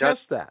way you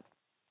test that,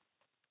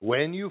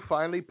 when you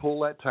finally pull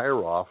that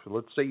tire off,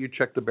 let's say you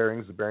check the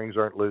bearings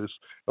aren't loose.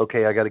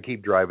 Okay, I got to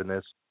keep driving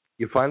this.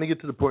 You finally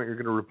get to the point you're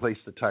going to replace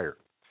the tire.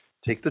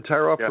 Take the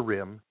tire off the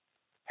rim,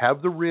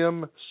 have the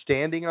rim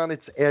standing on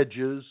its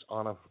edges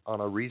on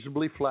a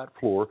reasonably flat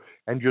floor,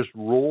 and just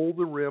roll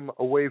the rim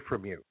away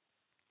from you.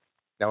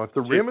 Now, if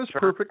the rim is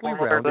perfectly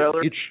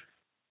rounded,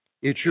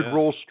 it should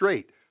roll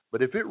straight.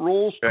 But if it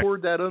rolls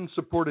toward that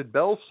unsupported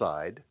bell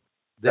side,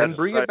 then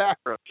bring it back.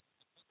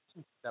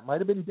 That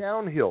might have been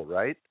downhill,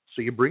 right?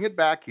 So you bring it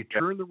back, you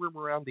turn the rim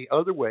around the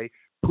other way,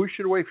 push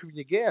it away from you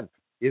again.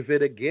 If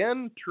it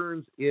again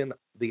turns in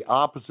the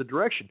opposite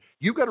direction,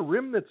 you've got a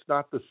rim that's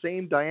not the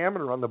same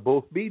diameter on the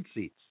both bead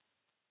seats.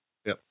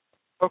 Yep.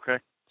 Okay.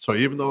 So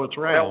even though it's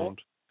round.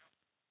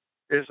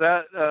 Is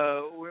that,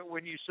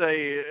 when you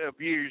say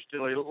abused,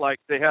 like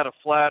they had a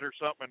flat or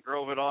something and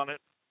drove it on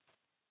it?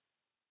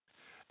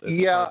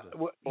 Yeah.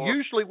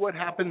 Usually what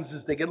happens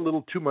is they get a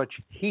little too much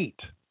heat.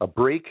 A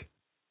brake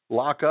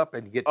lock up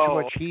and you get too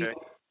much heat,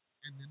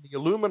 and then the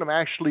aluminum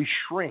actually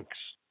shrinks.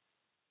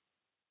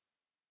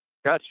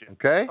 Gotcha.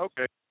 Okay.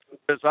 Okay.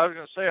 Because I was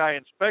going to say I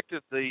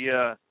inspected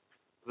the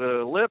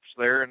lips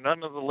there, and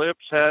none of the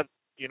lips had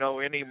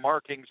any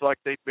markings like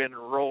they'd been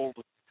rolled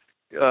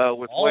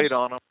with weight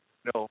on them.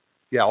 No.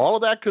 Yeah, all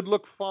of that could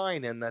look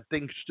fine, and that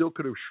thing still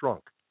could have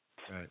shrunk.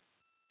 Right.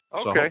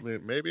 Okay. So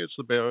maybe it's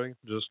the bearing.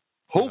 Just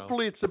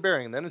hopefully it's the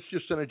bearing. Then it's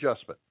just an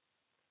adjustment.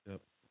 Yep.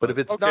 But if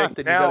it's Okay, not,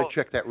 then you now- got to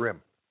check that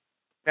rim.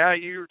 Now,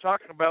 you were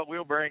talking about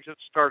wheel bearings at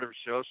the start of the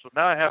show, so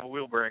now I have a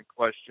wheel bearing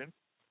question.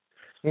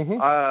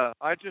 Mm-hmm.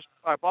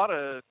 I bought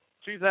a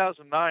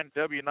 2009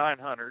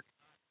 W900,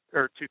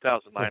 or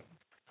 2009,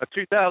 a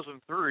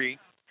 2003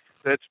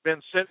 that's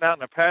been sitting out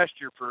in the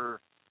pasture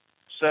for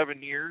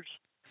 7 years,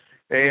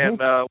 and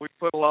we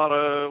put a lot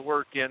of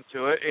work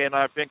into it, and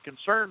I've been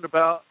concerned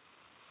about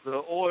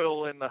the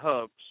oil in the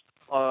hubs,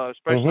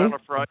 especially on the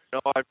front. You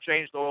know, I've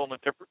changed the oil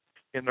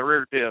in the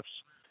rear diffs,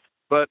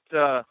 but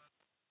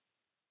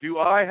do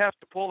I have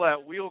to pull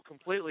that wheel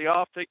completely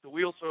off, take the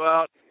wheel seal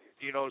out,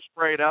 you know,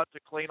 spray it out to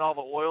clean all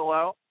the oil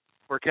out,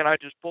 or can I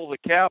just pull the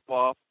cap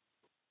off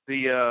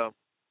the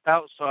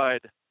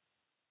outside?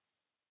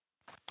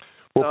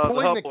 Well,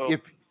 pulling the hub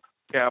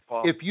cap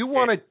off. if you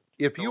want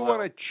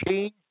to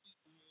change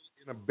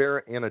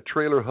in a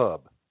trailer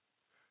hub,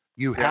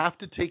 you have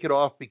to take it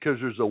off because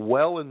there's a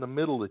well in the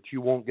middle that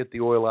you won't get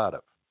the oil out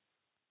of.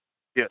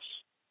 Yes.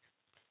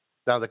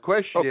 Now the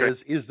question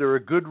is there a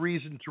good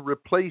reason to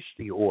replace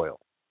the oil?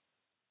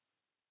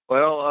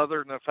 Well,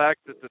 other than the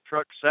fact that the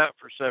truck sat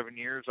for 7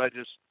 years,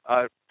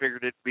 I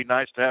figured it'd be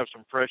nice to have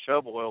some fresh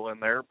hub oil in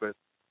there, but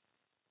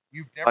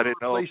you've never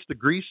replaced the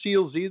grease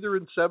seals either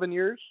in 7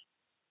 years?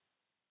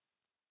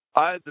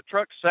 The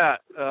truck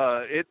sat.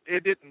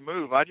 It didn't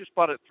move. I just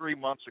bought it 3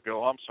 months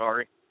ago. I'm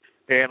sorry,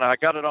 and I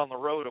got it on the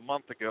road a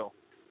month ago.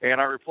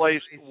 And I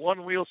replaced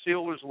one wheel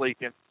seal was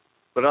leaking,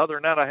 but other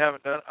than that, I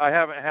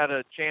haven't had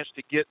a chance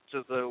to get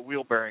to the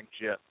wheel bearings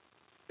yet,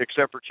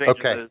 except for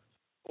changing the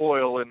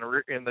oil in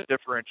the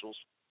differentials.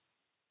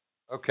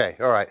 Okay,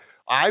 all right.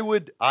 I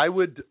would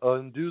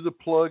undo the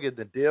plug in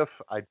the diff.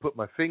 I'd put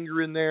my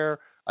finger in there.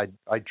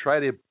 I'd try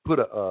to put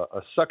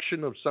a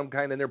suction of some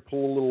kind in there,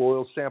 pull a little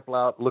oil sample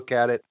out, look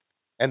at it,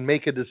 and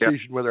make a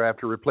decision whether I have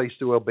to replace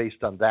the oil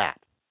based on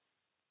that.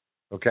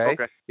 Okay?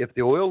 If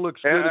the oil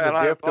looks good in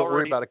the diff, don't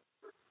worry about it.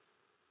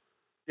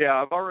 Yeah,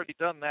 I've already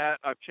done that.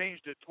 I've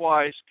changed it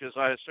twice because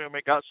I assume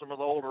it got some of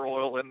the older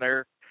oil in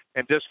there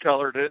and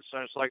discolored it. So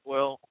it's like,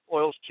 well,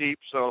 oil's cheap.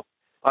 So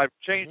I've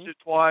changed it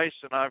twice,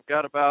 and I've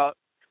got about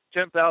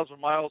 10,000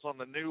 miles on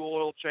the new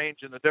oil change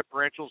in the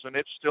differentials, and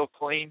it's still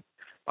clean.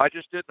 I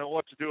just didn't know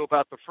what to do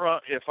about the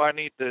front. If I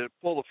need to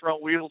pull the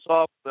front wheels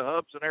off, the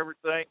hubs and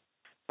everything,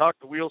 knock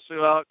the wheel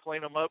seal out,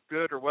 clean them up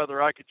good, or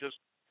whether I could just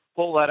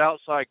pull that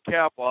outside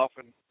cap off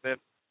and then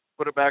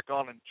put it back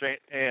on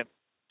and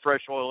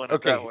fresh oil in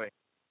it that way.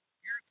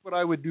 Here's what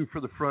I would do for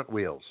the front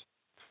wheels.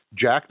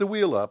 Jack the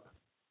wheel up,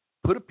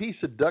 put a piece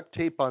of duct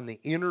tape on the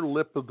inner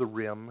lip of the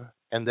rim,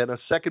 and then a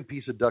second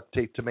piece of duct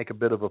tape to make a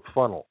bit of a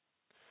funnel.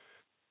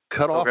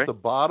 Cut off the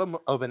bottom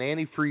of an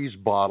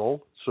antifreeze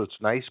bottle so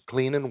it's nice,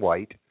 clean, and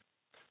white.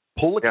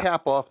 Pull the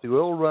cap off, the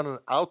oil running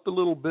out the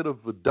little bit of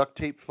the duct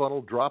tape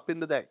funnel, drop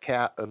into that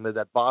cap, into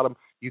that bottom.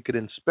 You could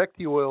inspect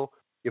the oil.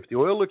 If the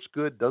oil looks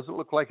good, doesn't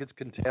look like it's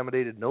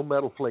contaminated, no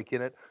metal flake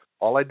in it,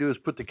 all I do is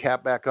put the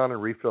cap back on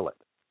and refill it.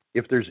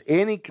 If there's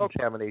any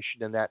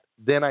contamination in that,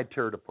 then I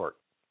tear it apart.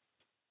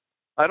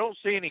 I don't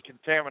see any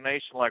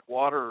contamination like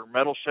water or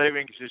metal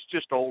shavings. It's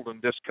just old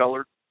and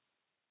discolored.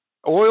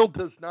 Oil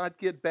does not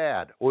get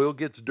bad. Oil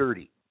gets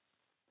dirty.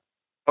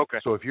 Okay.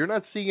 So if you're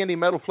not seeing any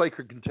metal flake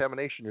or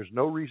contamination, there's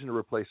no reason to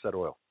replace that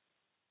oil.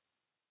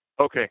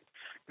 Okay.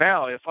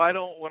 Now, if I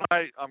don't,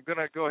 I'm going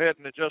to go ahead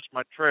and adjust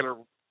my trailer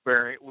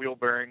wheel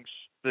bearings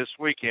this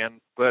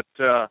weekend, but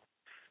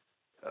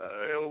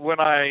when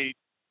I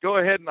go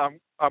ahead and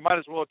I might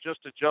as well just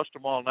adjust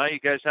them all. Now you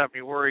guys have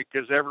me worried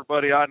because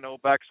everybody I know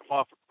backs them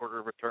off a quarter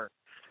of a turn.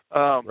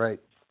 Right.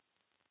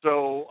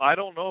 So I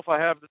don't know if I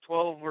have the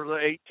 12 or the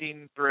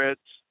 18 thread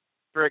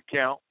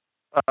count.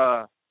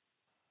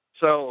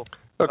 Should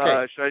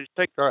I just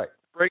take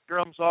brake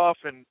drums off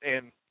and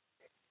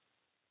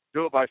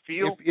do it by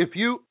feel? If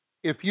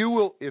you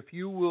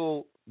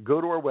will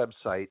go to our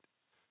website,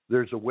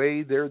 there's a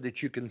way there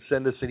that you can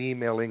send us an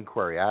email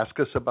inquiry. Ask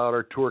us about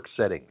our torque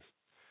settings.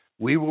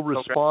 We will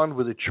respond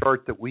with a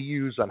chart that we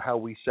use on how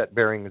we set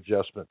bearing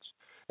adjustments.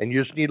 And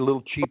you just need a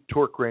little cheap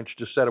torque wrench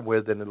to set them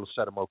with, and it'll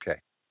set them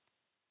okay.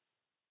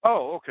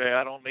 Oh, okay.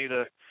 I don't need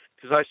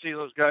because I see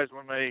those guys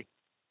when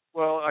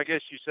I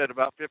guess you said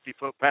about 50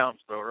 foot-pounds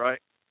though, right?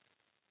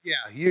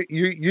 Yeah,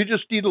 you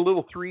just need a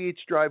little 3/8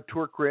 drive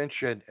torque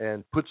wrench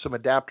and put some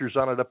adapters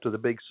on it up to the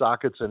big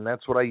sockets, and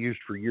that's what I used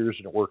for years,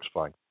 and it works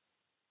fine.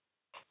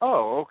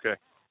 Oh, okay.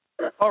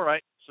 All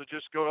right. So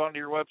just go onto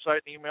your website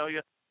and email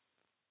you?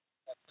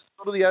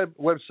 Go to the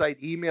website,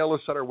 email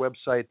us at our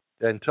website,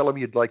 and tell them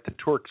you'd like the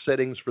torque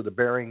settings for the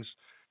bearings,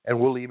 and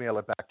we'll email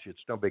it back to you. It's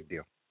no big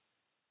deal.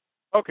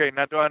 Okay.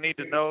 Now, do I need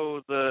to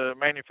know the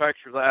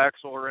manufacturer of the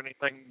axle or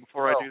anything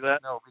before I do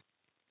that? No.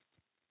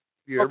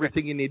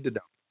 Everything you need to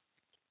know.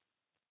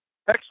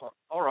 Excellent.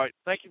 All right.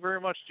 Thank you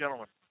very much,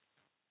 gentlemen.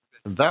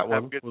 And that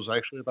one was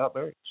actually about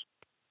bearings.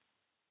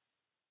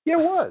 Yeah,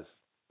 it was.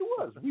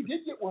 We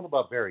did get one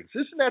about bearings.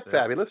 Isn't that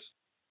fabulous?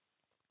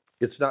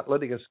 It's not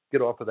letting us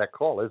get off of that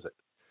call, is it?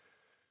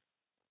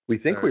 We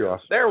think we are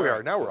off. There we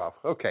are. Now we're off.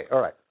 Okay. All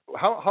right.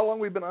 How long have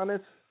we been on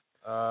this?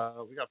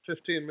 We got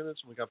 15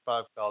 minutes and we got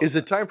 5 calls. Is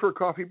it time for a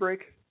coffee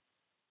break?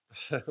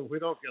 We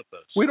don't get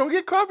this. We don't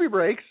get coffee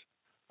breaks.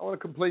 I want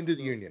to complain to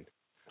the union.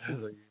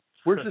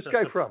 Where's this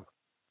guy from?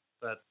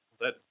 That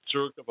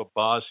jerk of a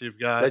boss you've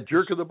got. That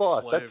jerk of the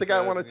boss. That's the guy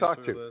I want to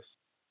talk to. This.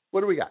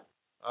 What do we got?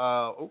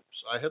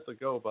 Oops, I hit the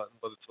go button,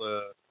 but it's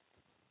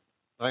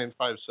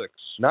 956.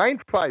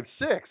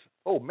 956.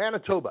 Oh,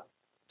 Manitoba,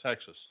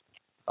 Texas.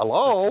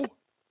 Hello.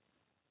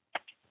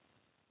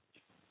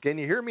 Can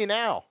you hear me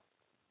now?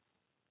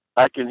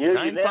 I can hear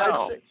you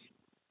now.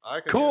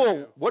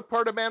 Cool. What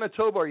part of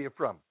Manitoba are you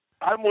from?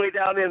 I'm way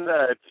down in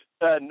the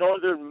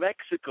northern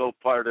Mexico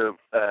part of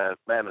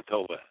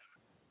Manitoba.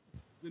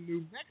 The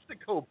New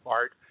Mexico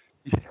part?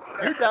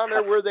 You're down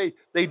there where they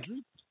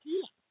drink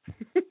tequila.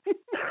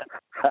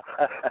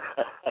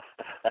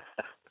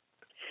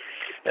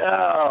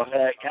 Oh,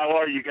 heck. How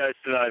are you guys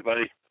tonight,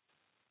 buddy?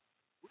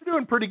 We're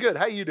doing pretty good.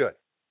 How you doing?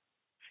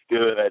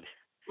 Good.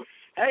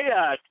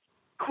 Hey,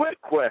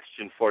 quick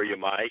question for you,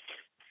 Mike.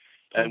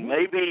 And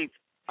maybe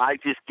I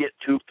just get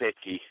too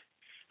picky.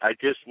 I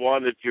just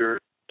wanted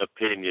your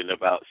opinion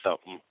about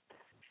something.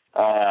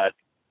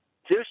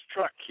 This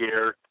truck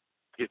here,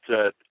 it's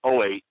a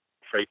 08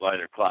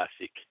 Freightliner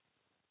Classic.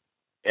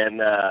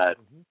 And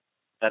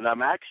and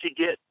I'm actually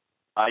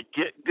I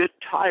get good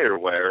tire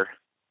wear,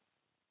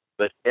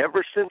 but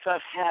ever since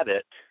I've had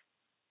it,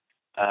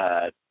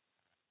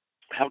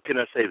 how can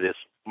I say this?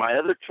 My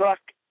other truck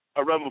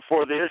I run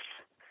before this,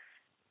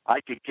 I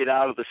could get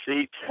out of the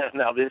seat.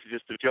 Now this is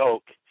just a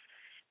joke.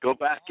 Go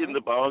back in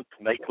the bunk,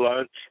 make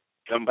lunch,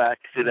 come back,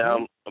 sit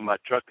down, and my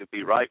truck would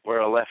be right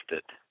where I left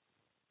it.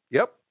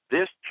 Yep.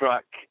 This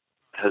truck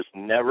has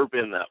never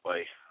been that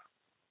way.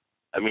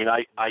 I mean,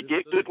 I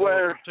get good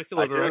wear,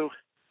 I do,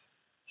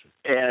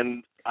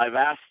 and I've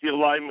asked the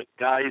alignment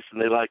guys,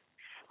 and they're like,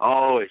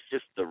 "Oh, it's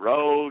just the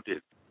road,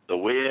 it's the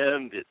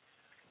wind."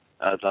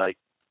 I was like,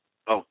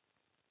 "Oh,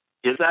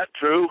 is that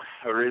true,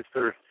 or is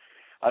there?"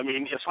 I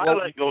mean, if I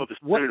let go of the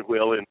steering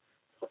wheel in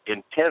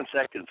 10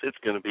 seconds, it's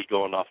going to be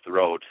going off the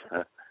road.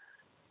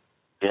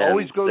 It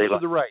always goes to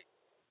the right.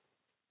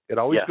 It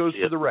always goes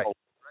to the right.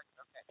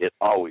 It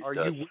always does.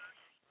 Are you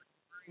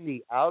wearing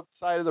the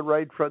outside of the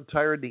right front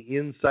tire and the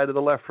inside of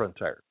the left front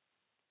tire?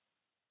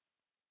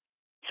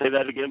 Say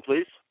that again,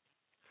 please.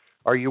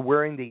 Are you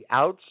wearing the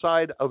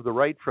outside of the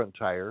right front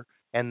tire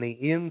and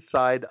the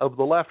inside of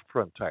the left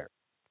front tire?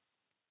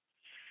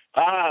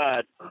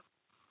 Kind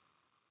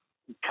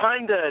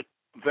of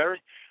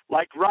very,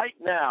 like right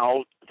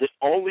now, the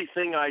only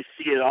thing I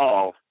see at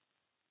all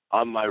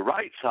on my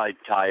right side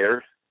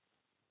tire,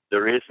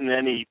 there isn't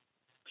any,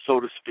 so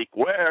to speak,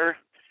 wear.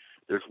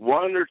 There's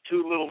one or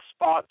two little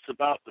spots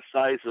about the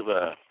size of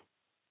a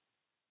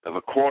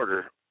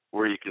quarter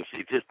where you can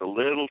see just a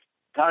little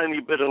tiny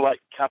bit of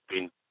like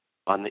cupping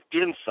on the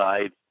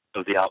inside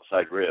of the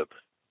outside rib.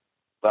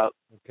 About,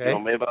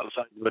 maybe about the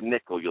size of a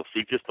nickel. You'll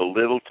see just a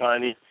little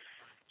tiny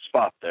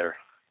spot there.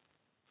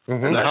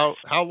 And how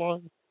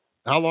long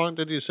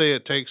did you say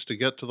it takes to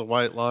get to the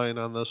white line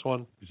on this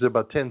one? Is it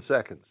about 10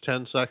 seconds?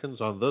 10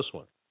 seconds on this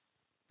one.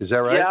 Is that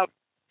right?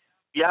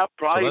 Yeah,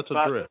 probably so that's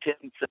about a drift.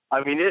 10.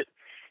 I mean,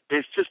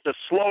 it's just a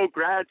slow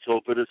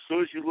gradual, but as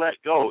soon as you let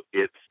go,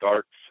 it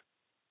starts,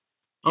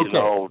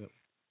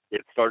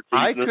 it starts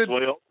easing its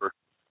way over.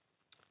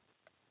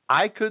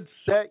 I could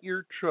set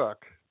your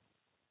truck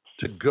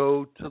to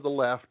go to the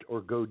left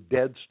or go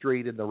dead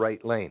straight in the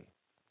right lane,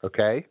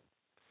 okay?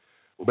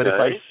 But if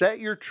I set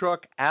your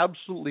truck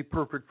absolutely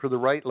perfect for the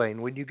right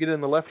lane, when you get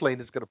in the left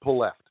lane, it's going to pull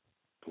left.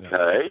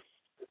 Okay.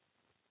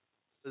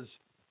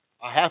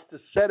 I have to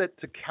set it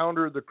to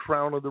counter the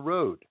crown of the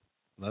road.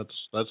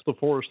 That's the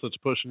force that's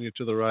pushing you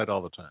to the right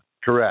all the time.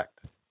 Correct.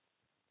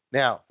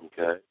 Now,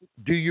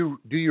 do you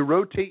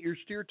rotate your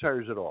steer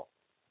tires at all?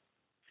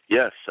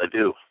 Yes, I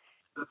do.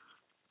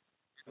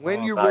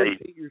 When you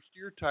rotate your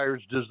steer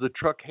tires, does the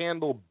truck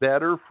handle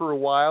better for a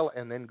while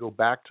and then go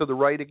back to the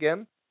right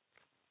again?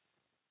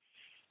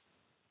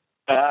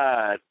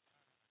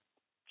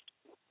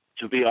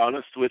 To be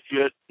honest with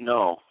you,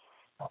 no.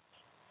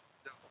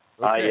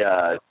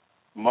 Okay.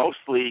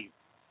 Mostly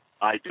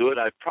I do it.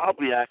 I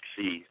probably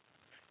actually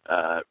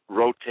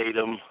rotate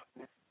them.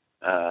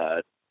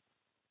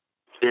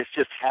 It's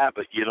just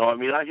habit, I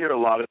mean, I hear a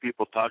lot of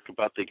people talk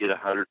about they get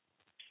 100.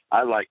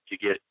 I like to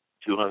get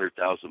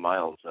 200,000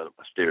 miles out of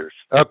my steers.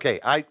 Okay,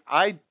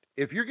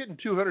 if you're getting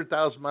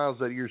 200,000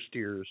 miles out of your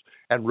steers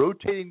and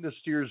rotating the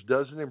steers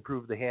doesn't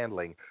improve the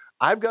handling,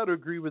 I've got to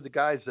agree with the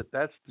guys that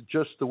that's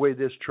just the way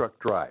this truck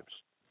drives.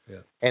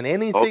 Yeah. And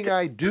anything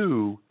I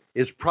do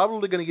is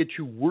probably going to get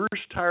you worse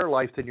tire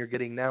life than you're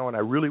getting now, and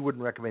I really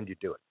wouldn't recommend you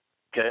do it.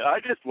 Okay, I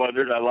just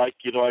wondered. I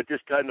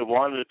just kind of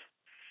wanted.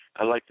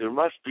 There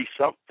must be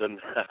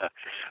something.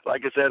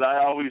 Like I said,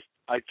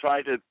 I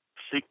try to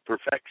seek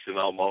perfection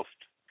almost.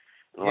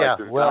 I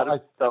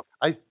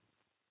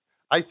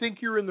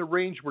think you're in the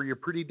range where you're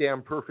pretty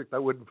damn perfect. I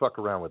wouldn't fuck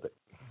around with it.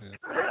 Yeah.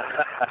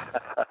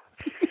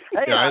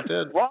 Hey, yeah, I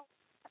did.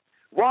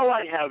 While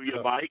I have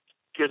you, Mike,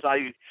 because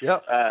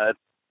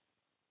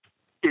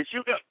is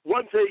you got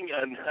one thing,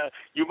 and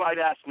you might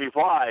ask me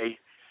why.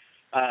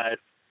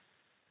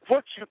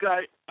 What you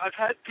guys, I've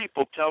had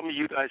people tell me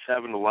you guys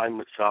have an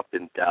alignment shop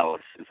in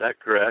Dallas. Is that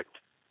correct?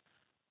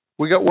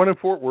 We got one in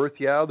Fort Worth,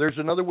 yeah. There's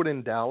another one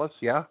in Dallas,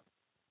 yeah.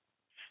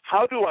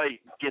 How do I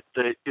get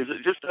is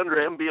it just under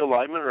MB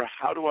alignment, or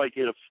how do I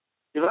get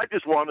because I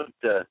just wanted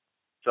to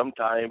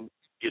sometime,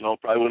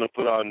 probably when I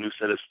put on a new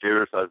set of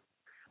steers, I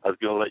was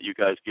going to let you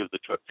guys give the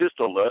truck just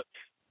a look.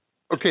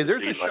 Okay,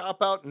 there's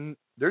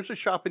a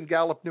shop in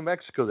Gallup, New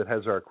Mexico that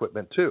has our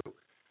equipment too.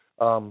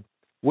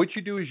 What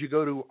you do is you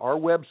go to our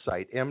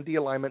website,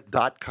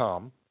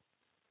 mdalignment.com,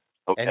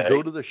 okay, and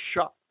go to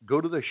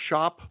the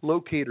shop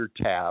locator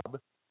tab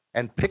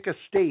and pick a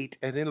state,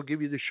 and it'll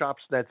give you the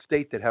shops in that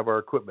state that have our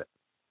equipment.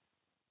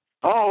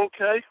 Oh,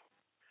 okay.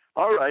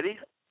 All righty.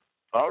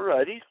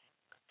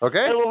 Okay.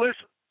 Hey, well,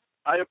 listen,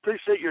 I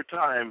appreciate your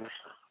time.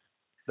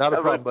 Not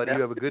a problem, buddy.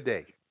 You have a good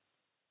day.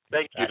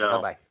 Thank you.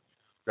 Bye-bye.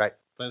 Right.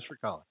 Thanks for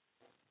calling.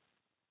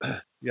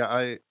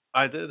 Yeah,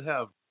 I did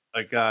have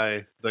a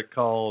guy that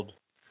called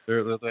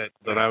there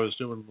that I was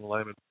doing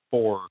alignment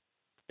for,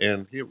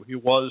 and he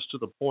was to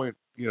the point,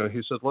 he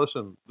said,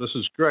 listen, this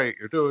is great,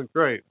 you're doing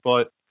great,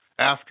 but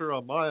after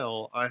a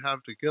mile, I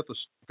have to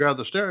grab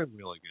the steering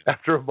wheel again.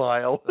 After a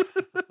mile.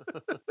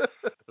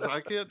 I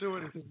can't do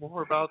anything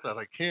more about that.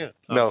 I can't.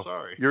 I'm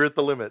sorry. You're at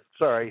the limit.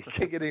 Sorry.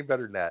 Can't get any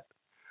better than that.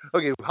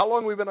 Okay, how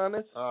long have we been on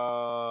this?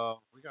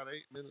 We got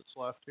 8 minutes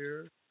left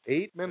here.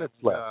 8 minutes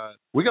left.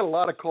 We got a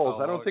lot of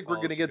calls. I don't think we're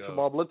going to get to them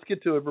all, but let's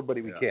get to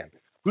everybody we can.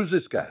 Who's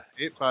this guy?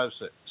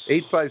 856.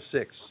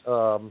 856.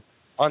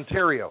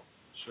 Ontario.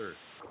 Sure.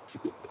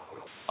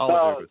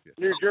 I'll agree with you.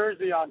 New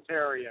Jersey,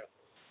 Ontario.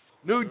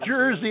 New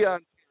Jersey,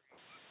 Ontario.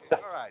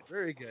 All right,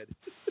 very good.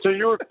 So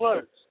you were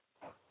close.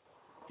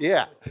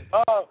 Yeah.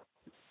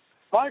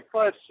 My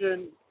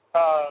question,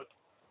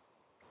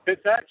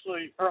 it's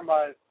actually for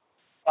my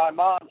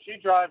mom. She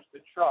drives the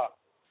truck,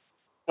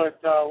 but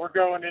we're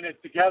going in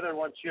it together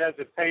once she has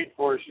it paid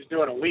for. She's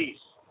doing a lease.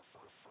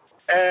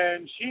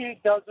 And she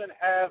doesn't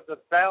have the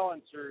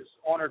balancers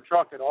on her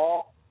truck at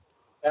all.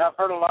 And I've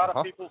heard a lot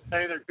of people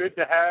say they're good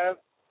to have.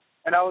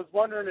 And I was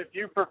wondering if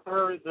you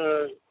prefer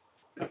the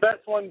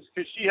best ones,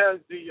 because she has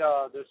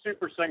the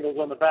super singles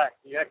on the back,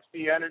 the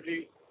XP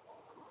Energy.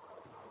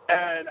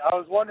 And I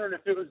was wondering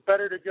if it was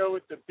better to go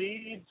with the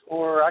beads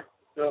or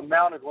the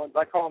mounted ones.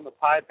 I call them the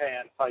pie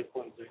pan type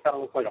ones. They kind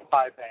of look like a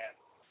pie pan.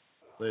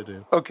 They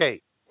do.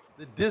 Okay.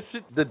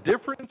 The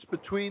difference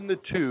between the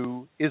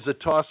two is a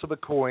toss of a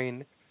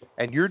coin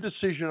and your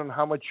decision on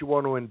how much you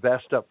want to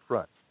invest up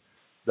front.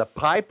 The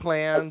pie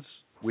plans,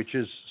 which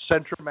is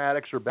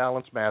Centromatics or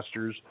Balance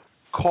Masters,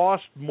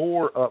 cost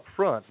more up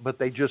front, but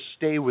they just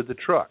stay with the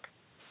truck.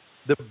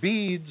 The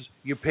beads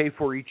you pay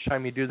for each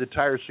time you do the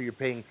tires, so you're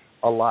paying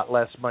a lot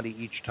less money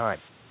each time.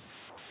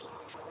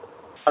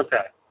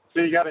 Okay.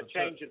 So you got to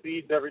change the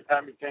beads every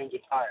time you change the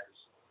tires.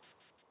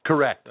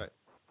 Correct. Right.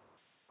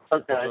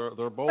 Okay.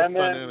 They're both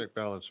dynamic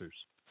balancers.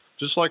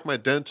 Just like my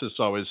dentist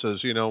always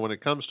says, when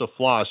it comes to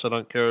floss, I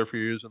don't care if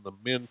you're using the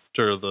mint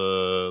or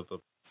the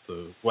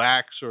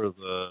wax or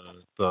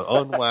the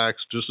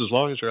unwaxed, just as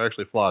long as you're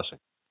actually flossing.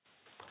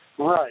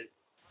 Right.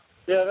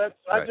 Yeah,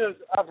 right.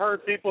 I've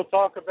heard people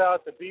talk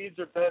about the beads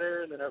are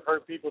better, and then I've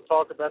heard people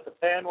talk about the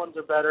pan ones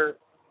are better.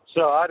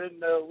 So I didn't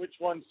know which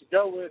ones to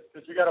go with,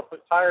 because we got to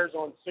put tires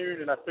on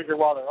soon, and I figure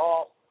while they're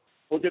off,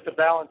 we'll get the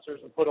balancers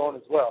and put on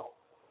as well.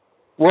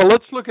 Well,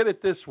 let's look at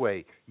it this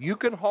way. You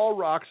can haul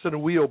rocks in a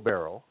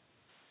wheelbarrow,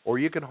 or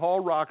you can haul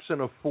rocks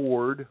in a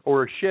Ford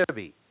or a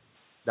Chevy.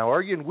 Now,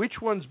 arguing which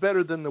one's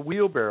better than the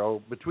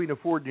wheelbarrow between a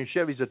Ford and a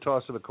Chevy is a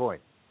toss of a coin.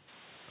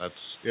 That's,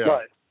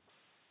 Right.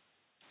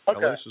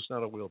 Okay. At least it's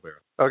not a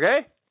wheelbarrow.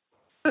 Okay?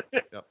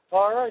 Yep.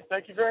 All right.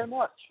 Thank you very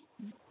much.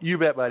 You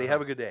bet, buddy. Have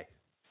a good day.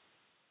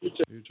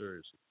 New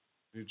Jersey.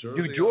 New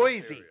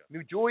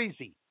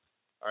Jersey.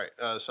 All right,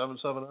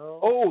 770.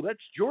 Oh, that's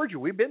Georgia.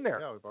 We've been there.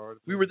 Yeah, we've already.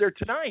 We were there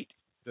tonight.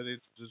 Is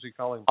he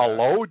calling back?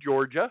 Hello,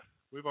 Georgia.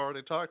 We've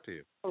already talked to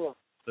you. Hello.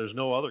 There's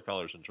no other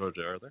callers in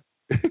Georgia, are there?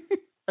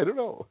 I don't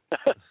know.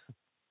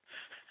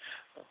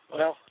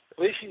 Well, at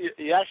least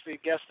you actually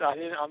guessed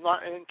I'm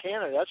not in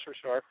Canada, that's for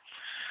sure.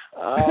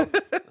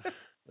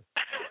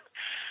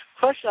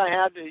 Question I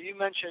had, you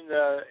mentioned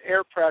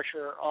air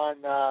pressure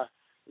on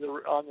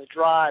the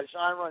drives.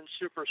 I run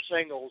super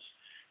singles,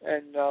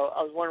 and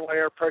I was wondering what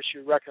air pressure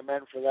you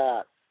recommend for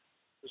that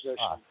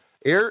position.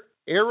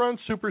 Air on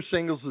super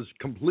singles is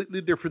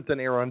completely different than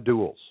air on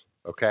duals,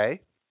 okay?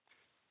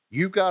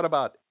 You've got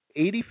about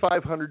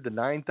 8,500 to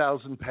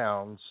 9,000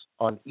 pounds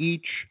on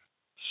each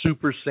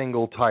super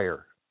single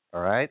tire,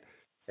 all right?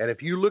 And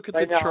if you look at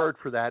the chart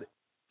for that,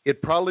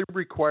 it probably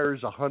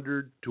requires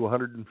 100 to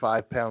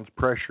 105 pounds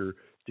pressure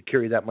to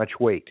carry that much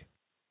weight,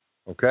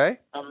 okay?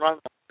 I'm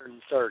running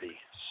 130.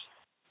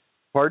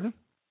 Pardon?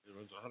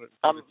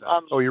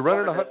 You're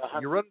running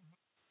 100.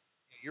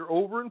 You're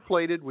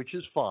overinflated, which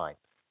is fine.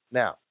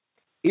 Now,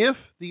 if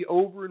the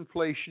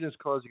overinflation is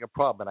causing a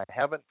problem, and I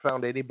haven't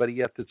found anybody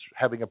yet that's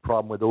having a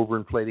problem with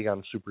overinflating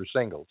on super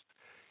singles,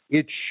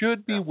 it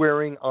should be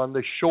wearing on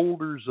the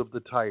shoulders of the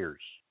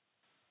tires.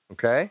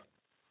 Okay?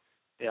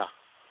 Yeah.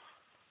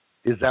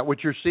 Is that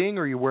what you're seeing,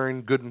 or are you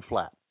wearing good and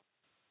flat?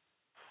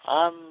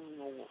 I'm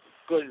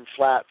good and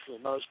flat for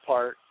the most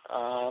part.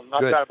 I've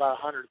got about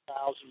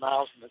 100,000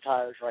 miles in the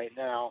tires right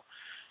now.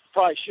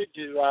 Probably should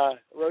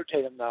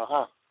rotate them though,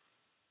 huh?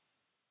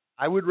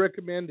 I would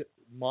recommend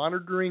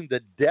monitoring the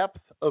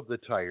depth of the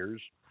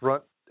tires,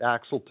 front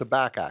axle to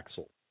back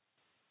axle.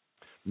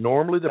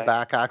 Normally, the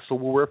back axle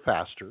will wear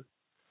faster.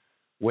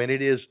 When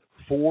it is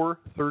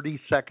 30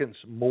 seconds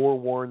more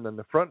worn than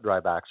the front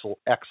drive axle,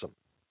 X them.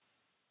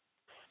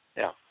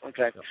 Yeah.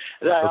 Okay.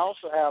 Yeah. I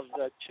also have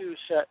the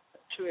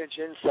 2-inch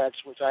insets,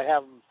 which I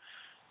have them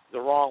the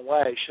wrong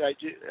way. Should I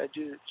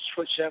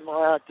switch them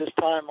around at this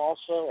time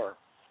also, or?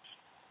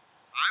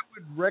 I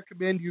would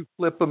recommend you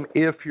flip them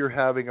if you're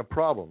having a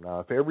problem. Now,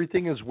 if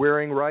everything is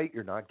wearing right,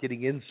 you're not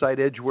getting inside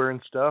edge wear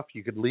and stuff,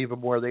 you could leave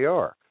them where they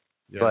are.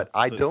 Yeah, but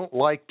I don't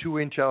like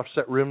 2-inch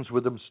offset rims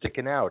with them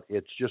sticking out.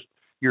 It's just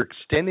you're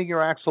extending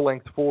your axle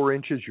length 4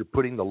 inches. You're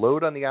putting the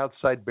load on the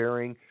outside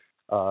bearing.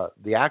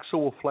 The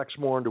axle will flex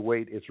more into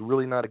weight. It's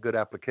really not a good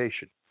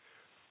application.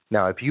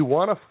 Now, if you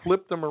want to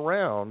flip them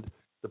around,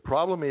 the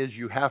problem is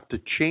you have to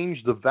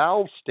change the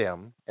valve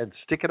stem and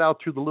stick it out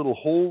through the little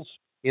holes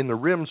in the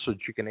rim so that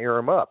you can air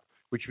them up,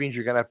 which means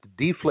you're going to have to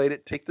deflate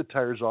it, take the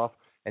tires off,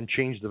 and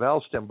change the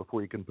valve stem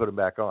before you can put them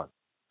back on.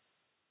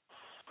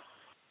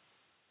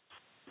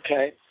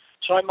 Okay.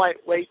 So I might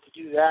wait to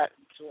do that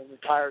until the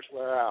tires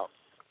wear out.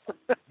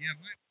 Yeah,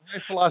 my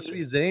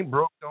philosophy is, it ain't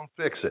broke, don't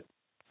fix it.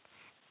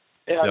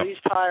 Yeah, these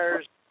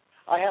tires,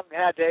 I haven't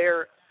had the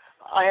air.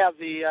 I have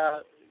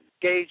the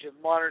gauge that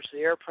monitors the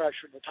air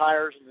pressure in the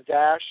tires and the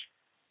dash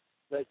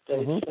that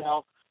they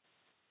sell.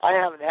 I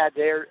haven't had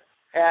to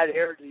add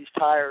air to these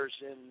tires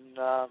in.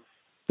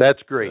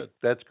 That's great.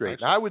 That's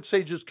great. Now, I would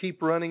say just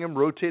keep running them,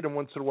 rotate them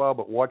once in a while,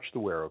 but watch the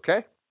wear,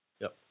 okay?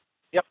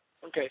 Yep.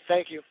 Okay,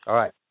 thank you. All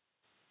right.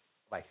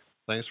 Bye.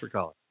 Thanks for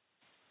calling.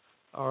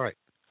 All right.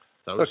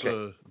 That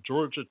was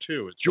Georgia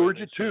 2. It's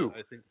Georgia 2.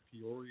 I think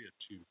Peoria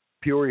 2.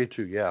 Peoria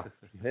 2, yeah.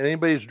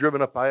 Anybody who's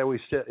driven up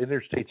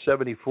Interstate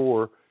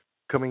 74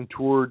 coming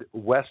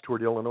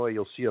westward Illinois,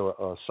 you'll see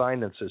a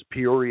sign that says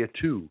Peoria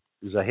 2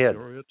 is ahead.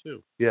 Peoria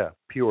 2. Yeah,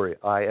 Peoria,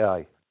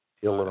 II,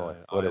 Illinois.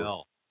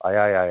 IL.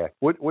 II.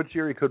 What's the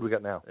area code we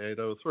got now?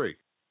 803.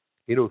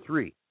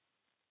 803.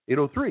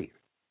 803.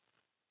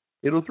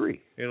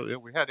 803.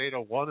 We had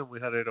 801 and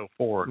we had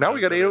 804. Now we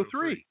got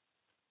 803.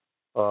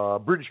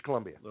 British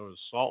Columbia. There was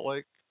Salt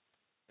Lake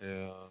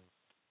and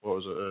what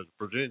was it?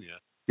 Virginia.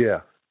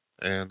 Yeah.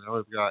 And now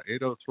we've got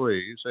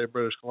 803. You say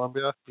British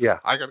Columbia? Yeah.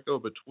 I got to go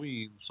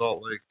between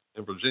Salt Lake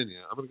and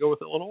Virginia. I'm going to go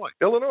with Illinois.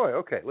 Illinois.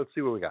 Okay. Let's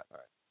see what we got.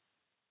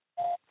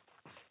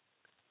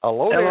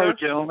 All right. Hello,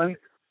 gentlemen.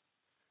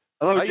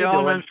 Hello,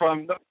 gentlemen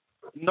from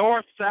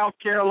North South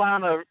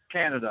Carolina,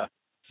 Canada.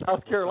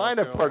 South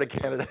Carolina part of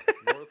Canada.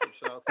 North of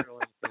South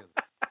Carolina,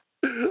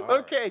 Canada.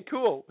 Okay,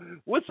 cool.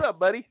 What's up,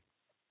 buddy?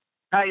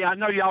 Hey, I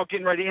know y'all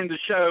getting ready to end the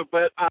show,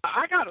 but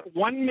I got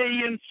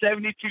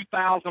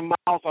 1,072,000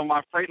 miles on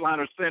my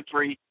Freightliner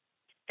Century,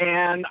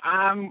 and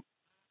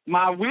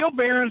my wheel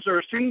bearings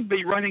seem to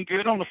be running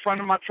good on the front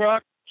of my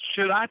truck.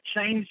 Should I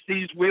change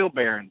these wheel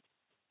bearings?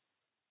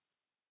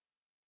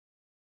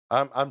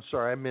 I'm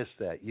sorry, I missed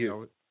that.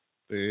 You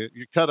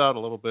cut out a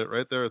little bit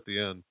right there at the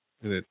end,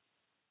 and it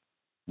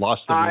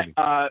lost the meaning.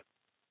 I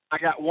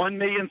got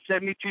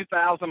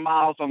 1,072,000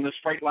 miles on this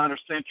Freightliner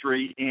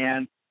Century,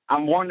 and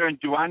I'm wondering,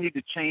 do I need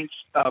to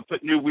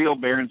put new wheel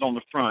bearings on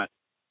the front?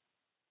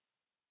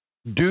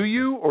 Do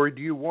you, or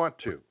do you want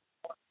to?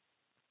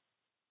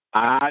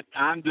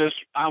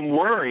 I'm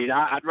worried.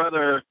 I'd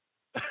rather.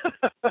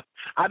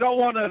 I don't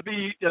want to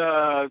be.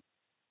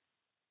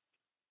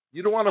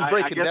 You don't want to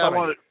break it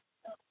down.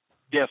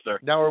 Yes, sir.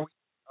 Now, are we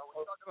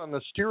talking on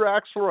the steer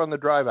axle or on the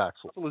drive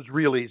axle? It's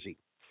real easy.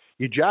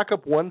 You jack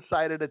up one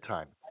side at a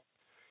time.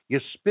 You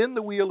spin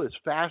the wheel as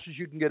fast as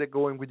you can get it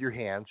going with your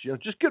hands.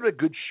 Just give it a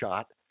good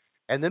shot.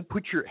 And then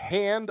put your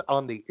hand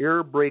on the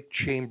air brake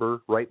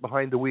chamber right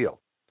behind the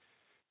wheel.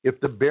 If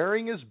the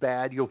bearing is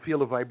bad, you'll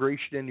feel a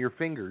vibration in your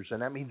fingers,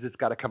 and that means it's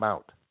got to come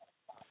out.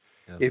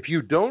 Yeah. If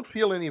you don't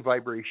feel any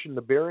vibration,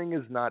 the bearing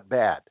is not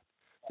bad.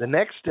 The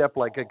next step,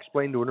 like I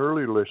explained to an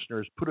earlier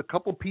listener, is put a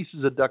couple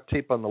pieces of duct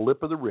tape on the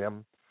lip of the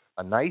rim,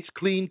 a nice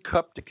clean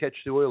cup to catch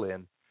the oil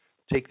in,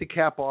 take the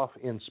cap off,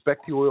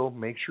 inspect the oil,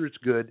 make sure it's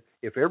good.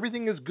 If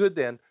everything is good,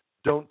 then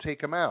don't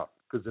take them out,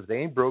 because if they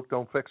ain't broke,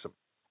 don't fix them.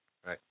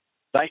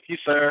 Thank you,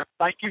 sir.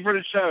 Thank you for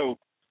the show.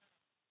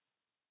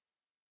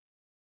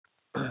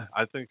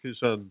 I think he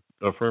said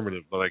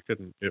affirmative, but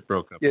it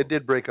broke up. Yeah, it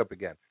did break up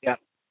again. Yeah.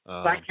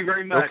 Thank you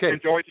very much. Okay.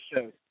 Enjoy the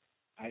show.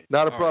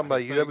 Not a problem,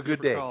 buddy. You have a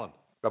good day.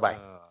 Bye-bye.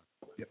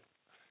 Yep.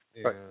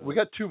 All right, we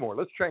got two more.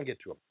 Let's try and get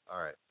to them. All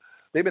right.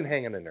 They've been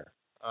hanging in there.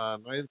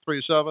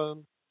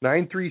 937.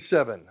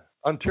 937.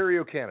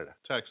 Ontario, Canada.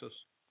 Texas.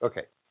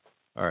 Okay.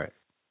 All right.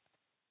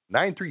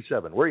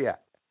 937. Where you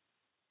at?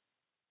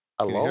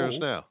 Hello? Can you hear us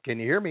now? Can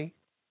you hear me?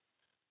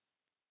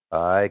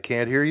 I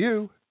can't hear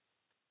you.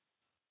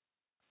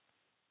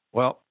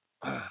 Well,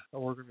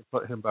 we're going to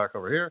put him back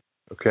over here.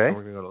 Okay. And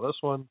we're going to go to this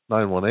one,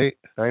 918.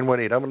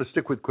 918. I'm going to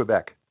stick with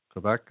Quebec.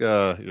 Quebec,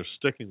 you're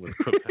sticking with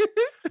Quebec.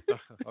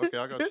 Okay,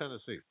 I'll go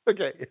Tennessee.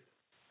 Okay.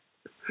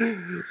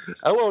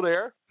 Hello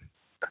there.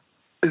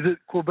 Is it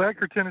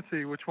Quebec or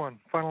Tennessee? Which one?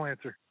 Final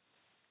answer.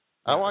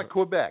 I want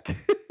Quebec.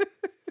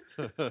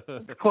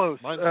 It's close.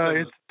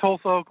 It's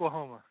Tulsa,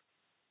 Oklahoma.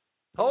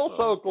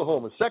 Tulsa,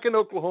 Oklahoma. Second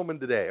Oklahoman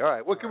today. All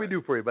right. What can we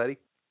do for you, buddy?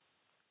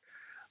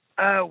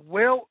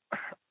 Well,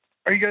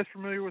 are you guys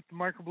familiar with the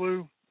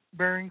microblue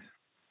bearings?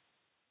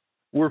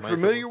 We're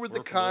familiar with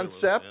the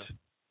concept.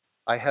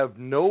 I have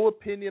no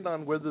opinion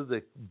on whether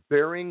the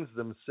bearings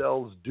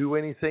themselves do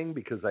anything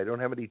because I don't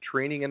have any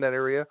training in that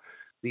area.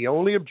 The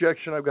only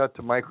objection I've got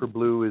to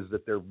microblue is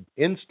that their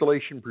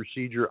installation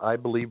procedure, I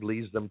believe,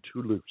 leaves them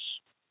too loose.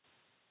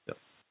 Yep.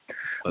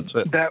 That's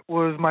it. That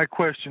was my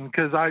question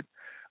because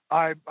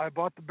I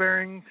bought the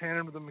bearings, handed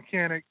them to the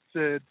mechanic,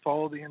 said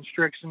follow the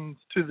instructions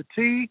to the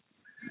T,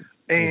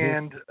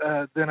 and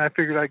then I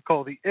figured I'd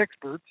call the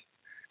experts,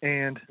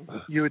 and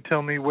you would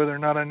tell me whether or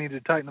not I need to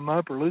tighten them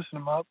up or loosen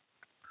them up.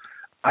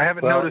 I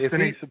haven't noticed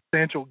any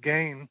substantial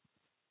gain.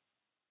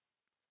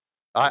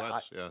 I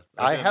have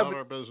not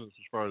our business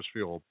as far as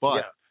fuel,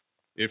 but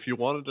if you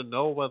wanted to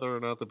know whether or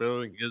not the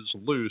bearing is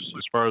loose,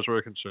 as far as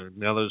we're concerned,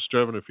 now that it's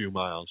driven a few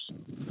miles,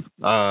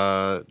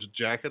 just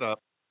jack it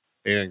up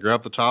and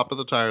grab the top of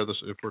the tire.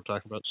 This, if we're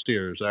talking about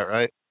steer, is that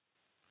right?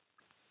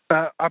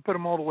 I put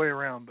them all the way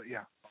around, but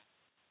yeah.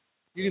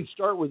 You can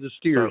start with the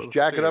steers,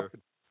 jack it up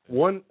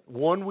one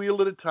wheel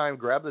at a time.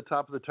 Grab the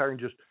top of the tire and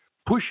just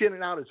push in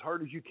and out as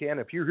hard as you can.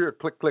 If you hear a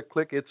click, click,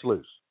 click, it's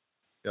loose.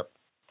 Yep.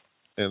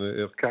 And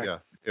if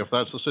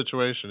that's the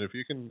situation, if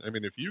you can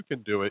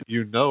do it,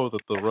 you know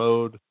that the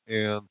road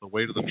and the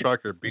weight of the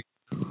truck are beat.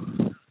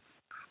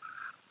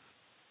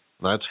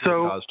 That's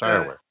going to cause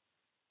tire wear.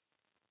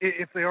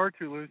 If they are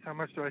too loose, how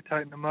much do I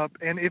tighten them up?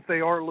 And if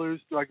they are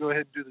loose, do I go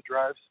ahead and do the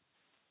drives?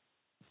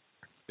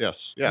 Yes.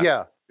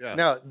 Yeah.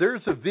 Now,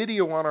 there's a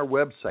video on our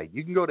website.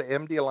 You can go to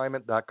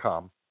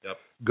mdalignment.com. Yep.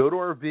 Go to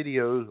our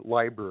video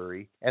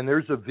library, and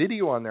there's a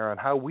video on there on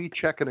how we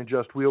check and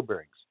adjust wheel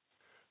bearings.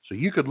 So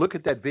you could look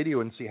at that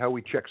video and see how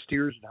we check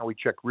steers and how we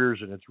check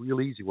rears, and it's real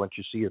easy once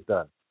you see it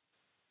done.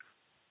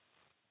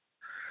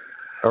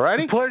 All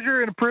righty? A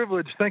pleasure and a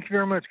privilege. Thank you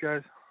very much,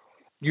 guys.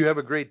 You have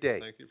a great day.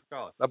 Thank you for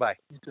calling. Bye-bye.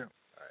 You too.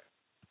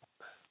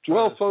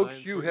 Well, folks,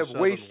 you have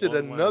wasted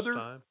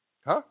another...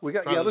 Huh? Let's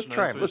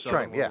try him.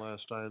 Yeah.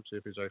 Last time, see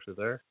if he's actually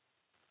there.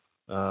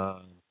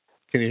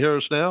 Can you hear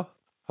us now?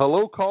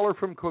 Hello, caller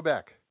from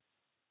Quebec.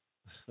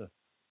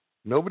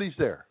 Nobody's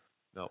there.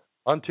 No.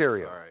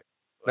 Ontario. All right.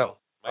 Well,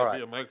 no. Might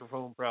be a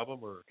microphone problem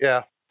or...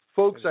 Yeah.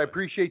 Folks, I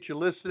appreciate you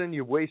listening.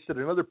 You've wasted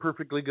another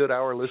perfectly good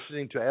hour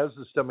listening to As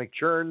the Stomach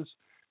Churns.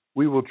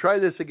 We will try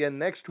this again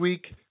next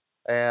week.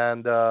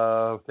 And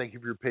thank you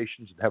for your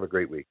patience and have a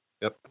great week.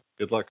 Yep.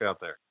 Good luck out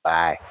there.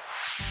 Bye.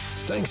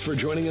 Thanks for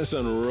joining us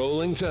on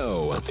Rolling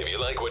Toe. If you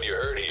like what you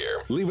heard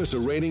here, leave us a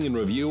rating and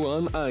review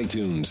on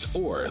iTunes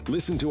or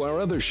listen to our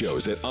other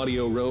shows at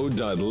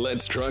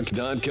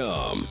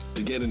audioroad.letstruck.com.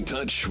 To get in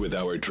touch with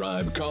our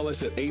tribe, call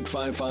us at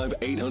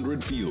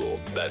 855-800-FUEL.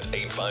 That's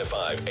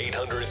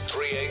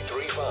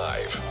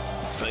 855-800-3835.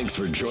 Thanks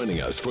for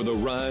joining us for the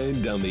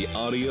ride down the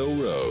audio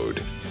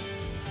road.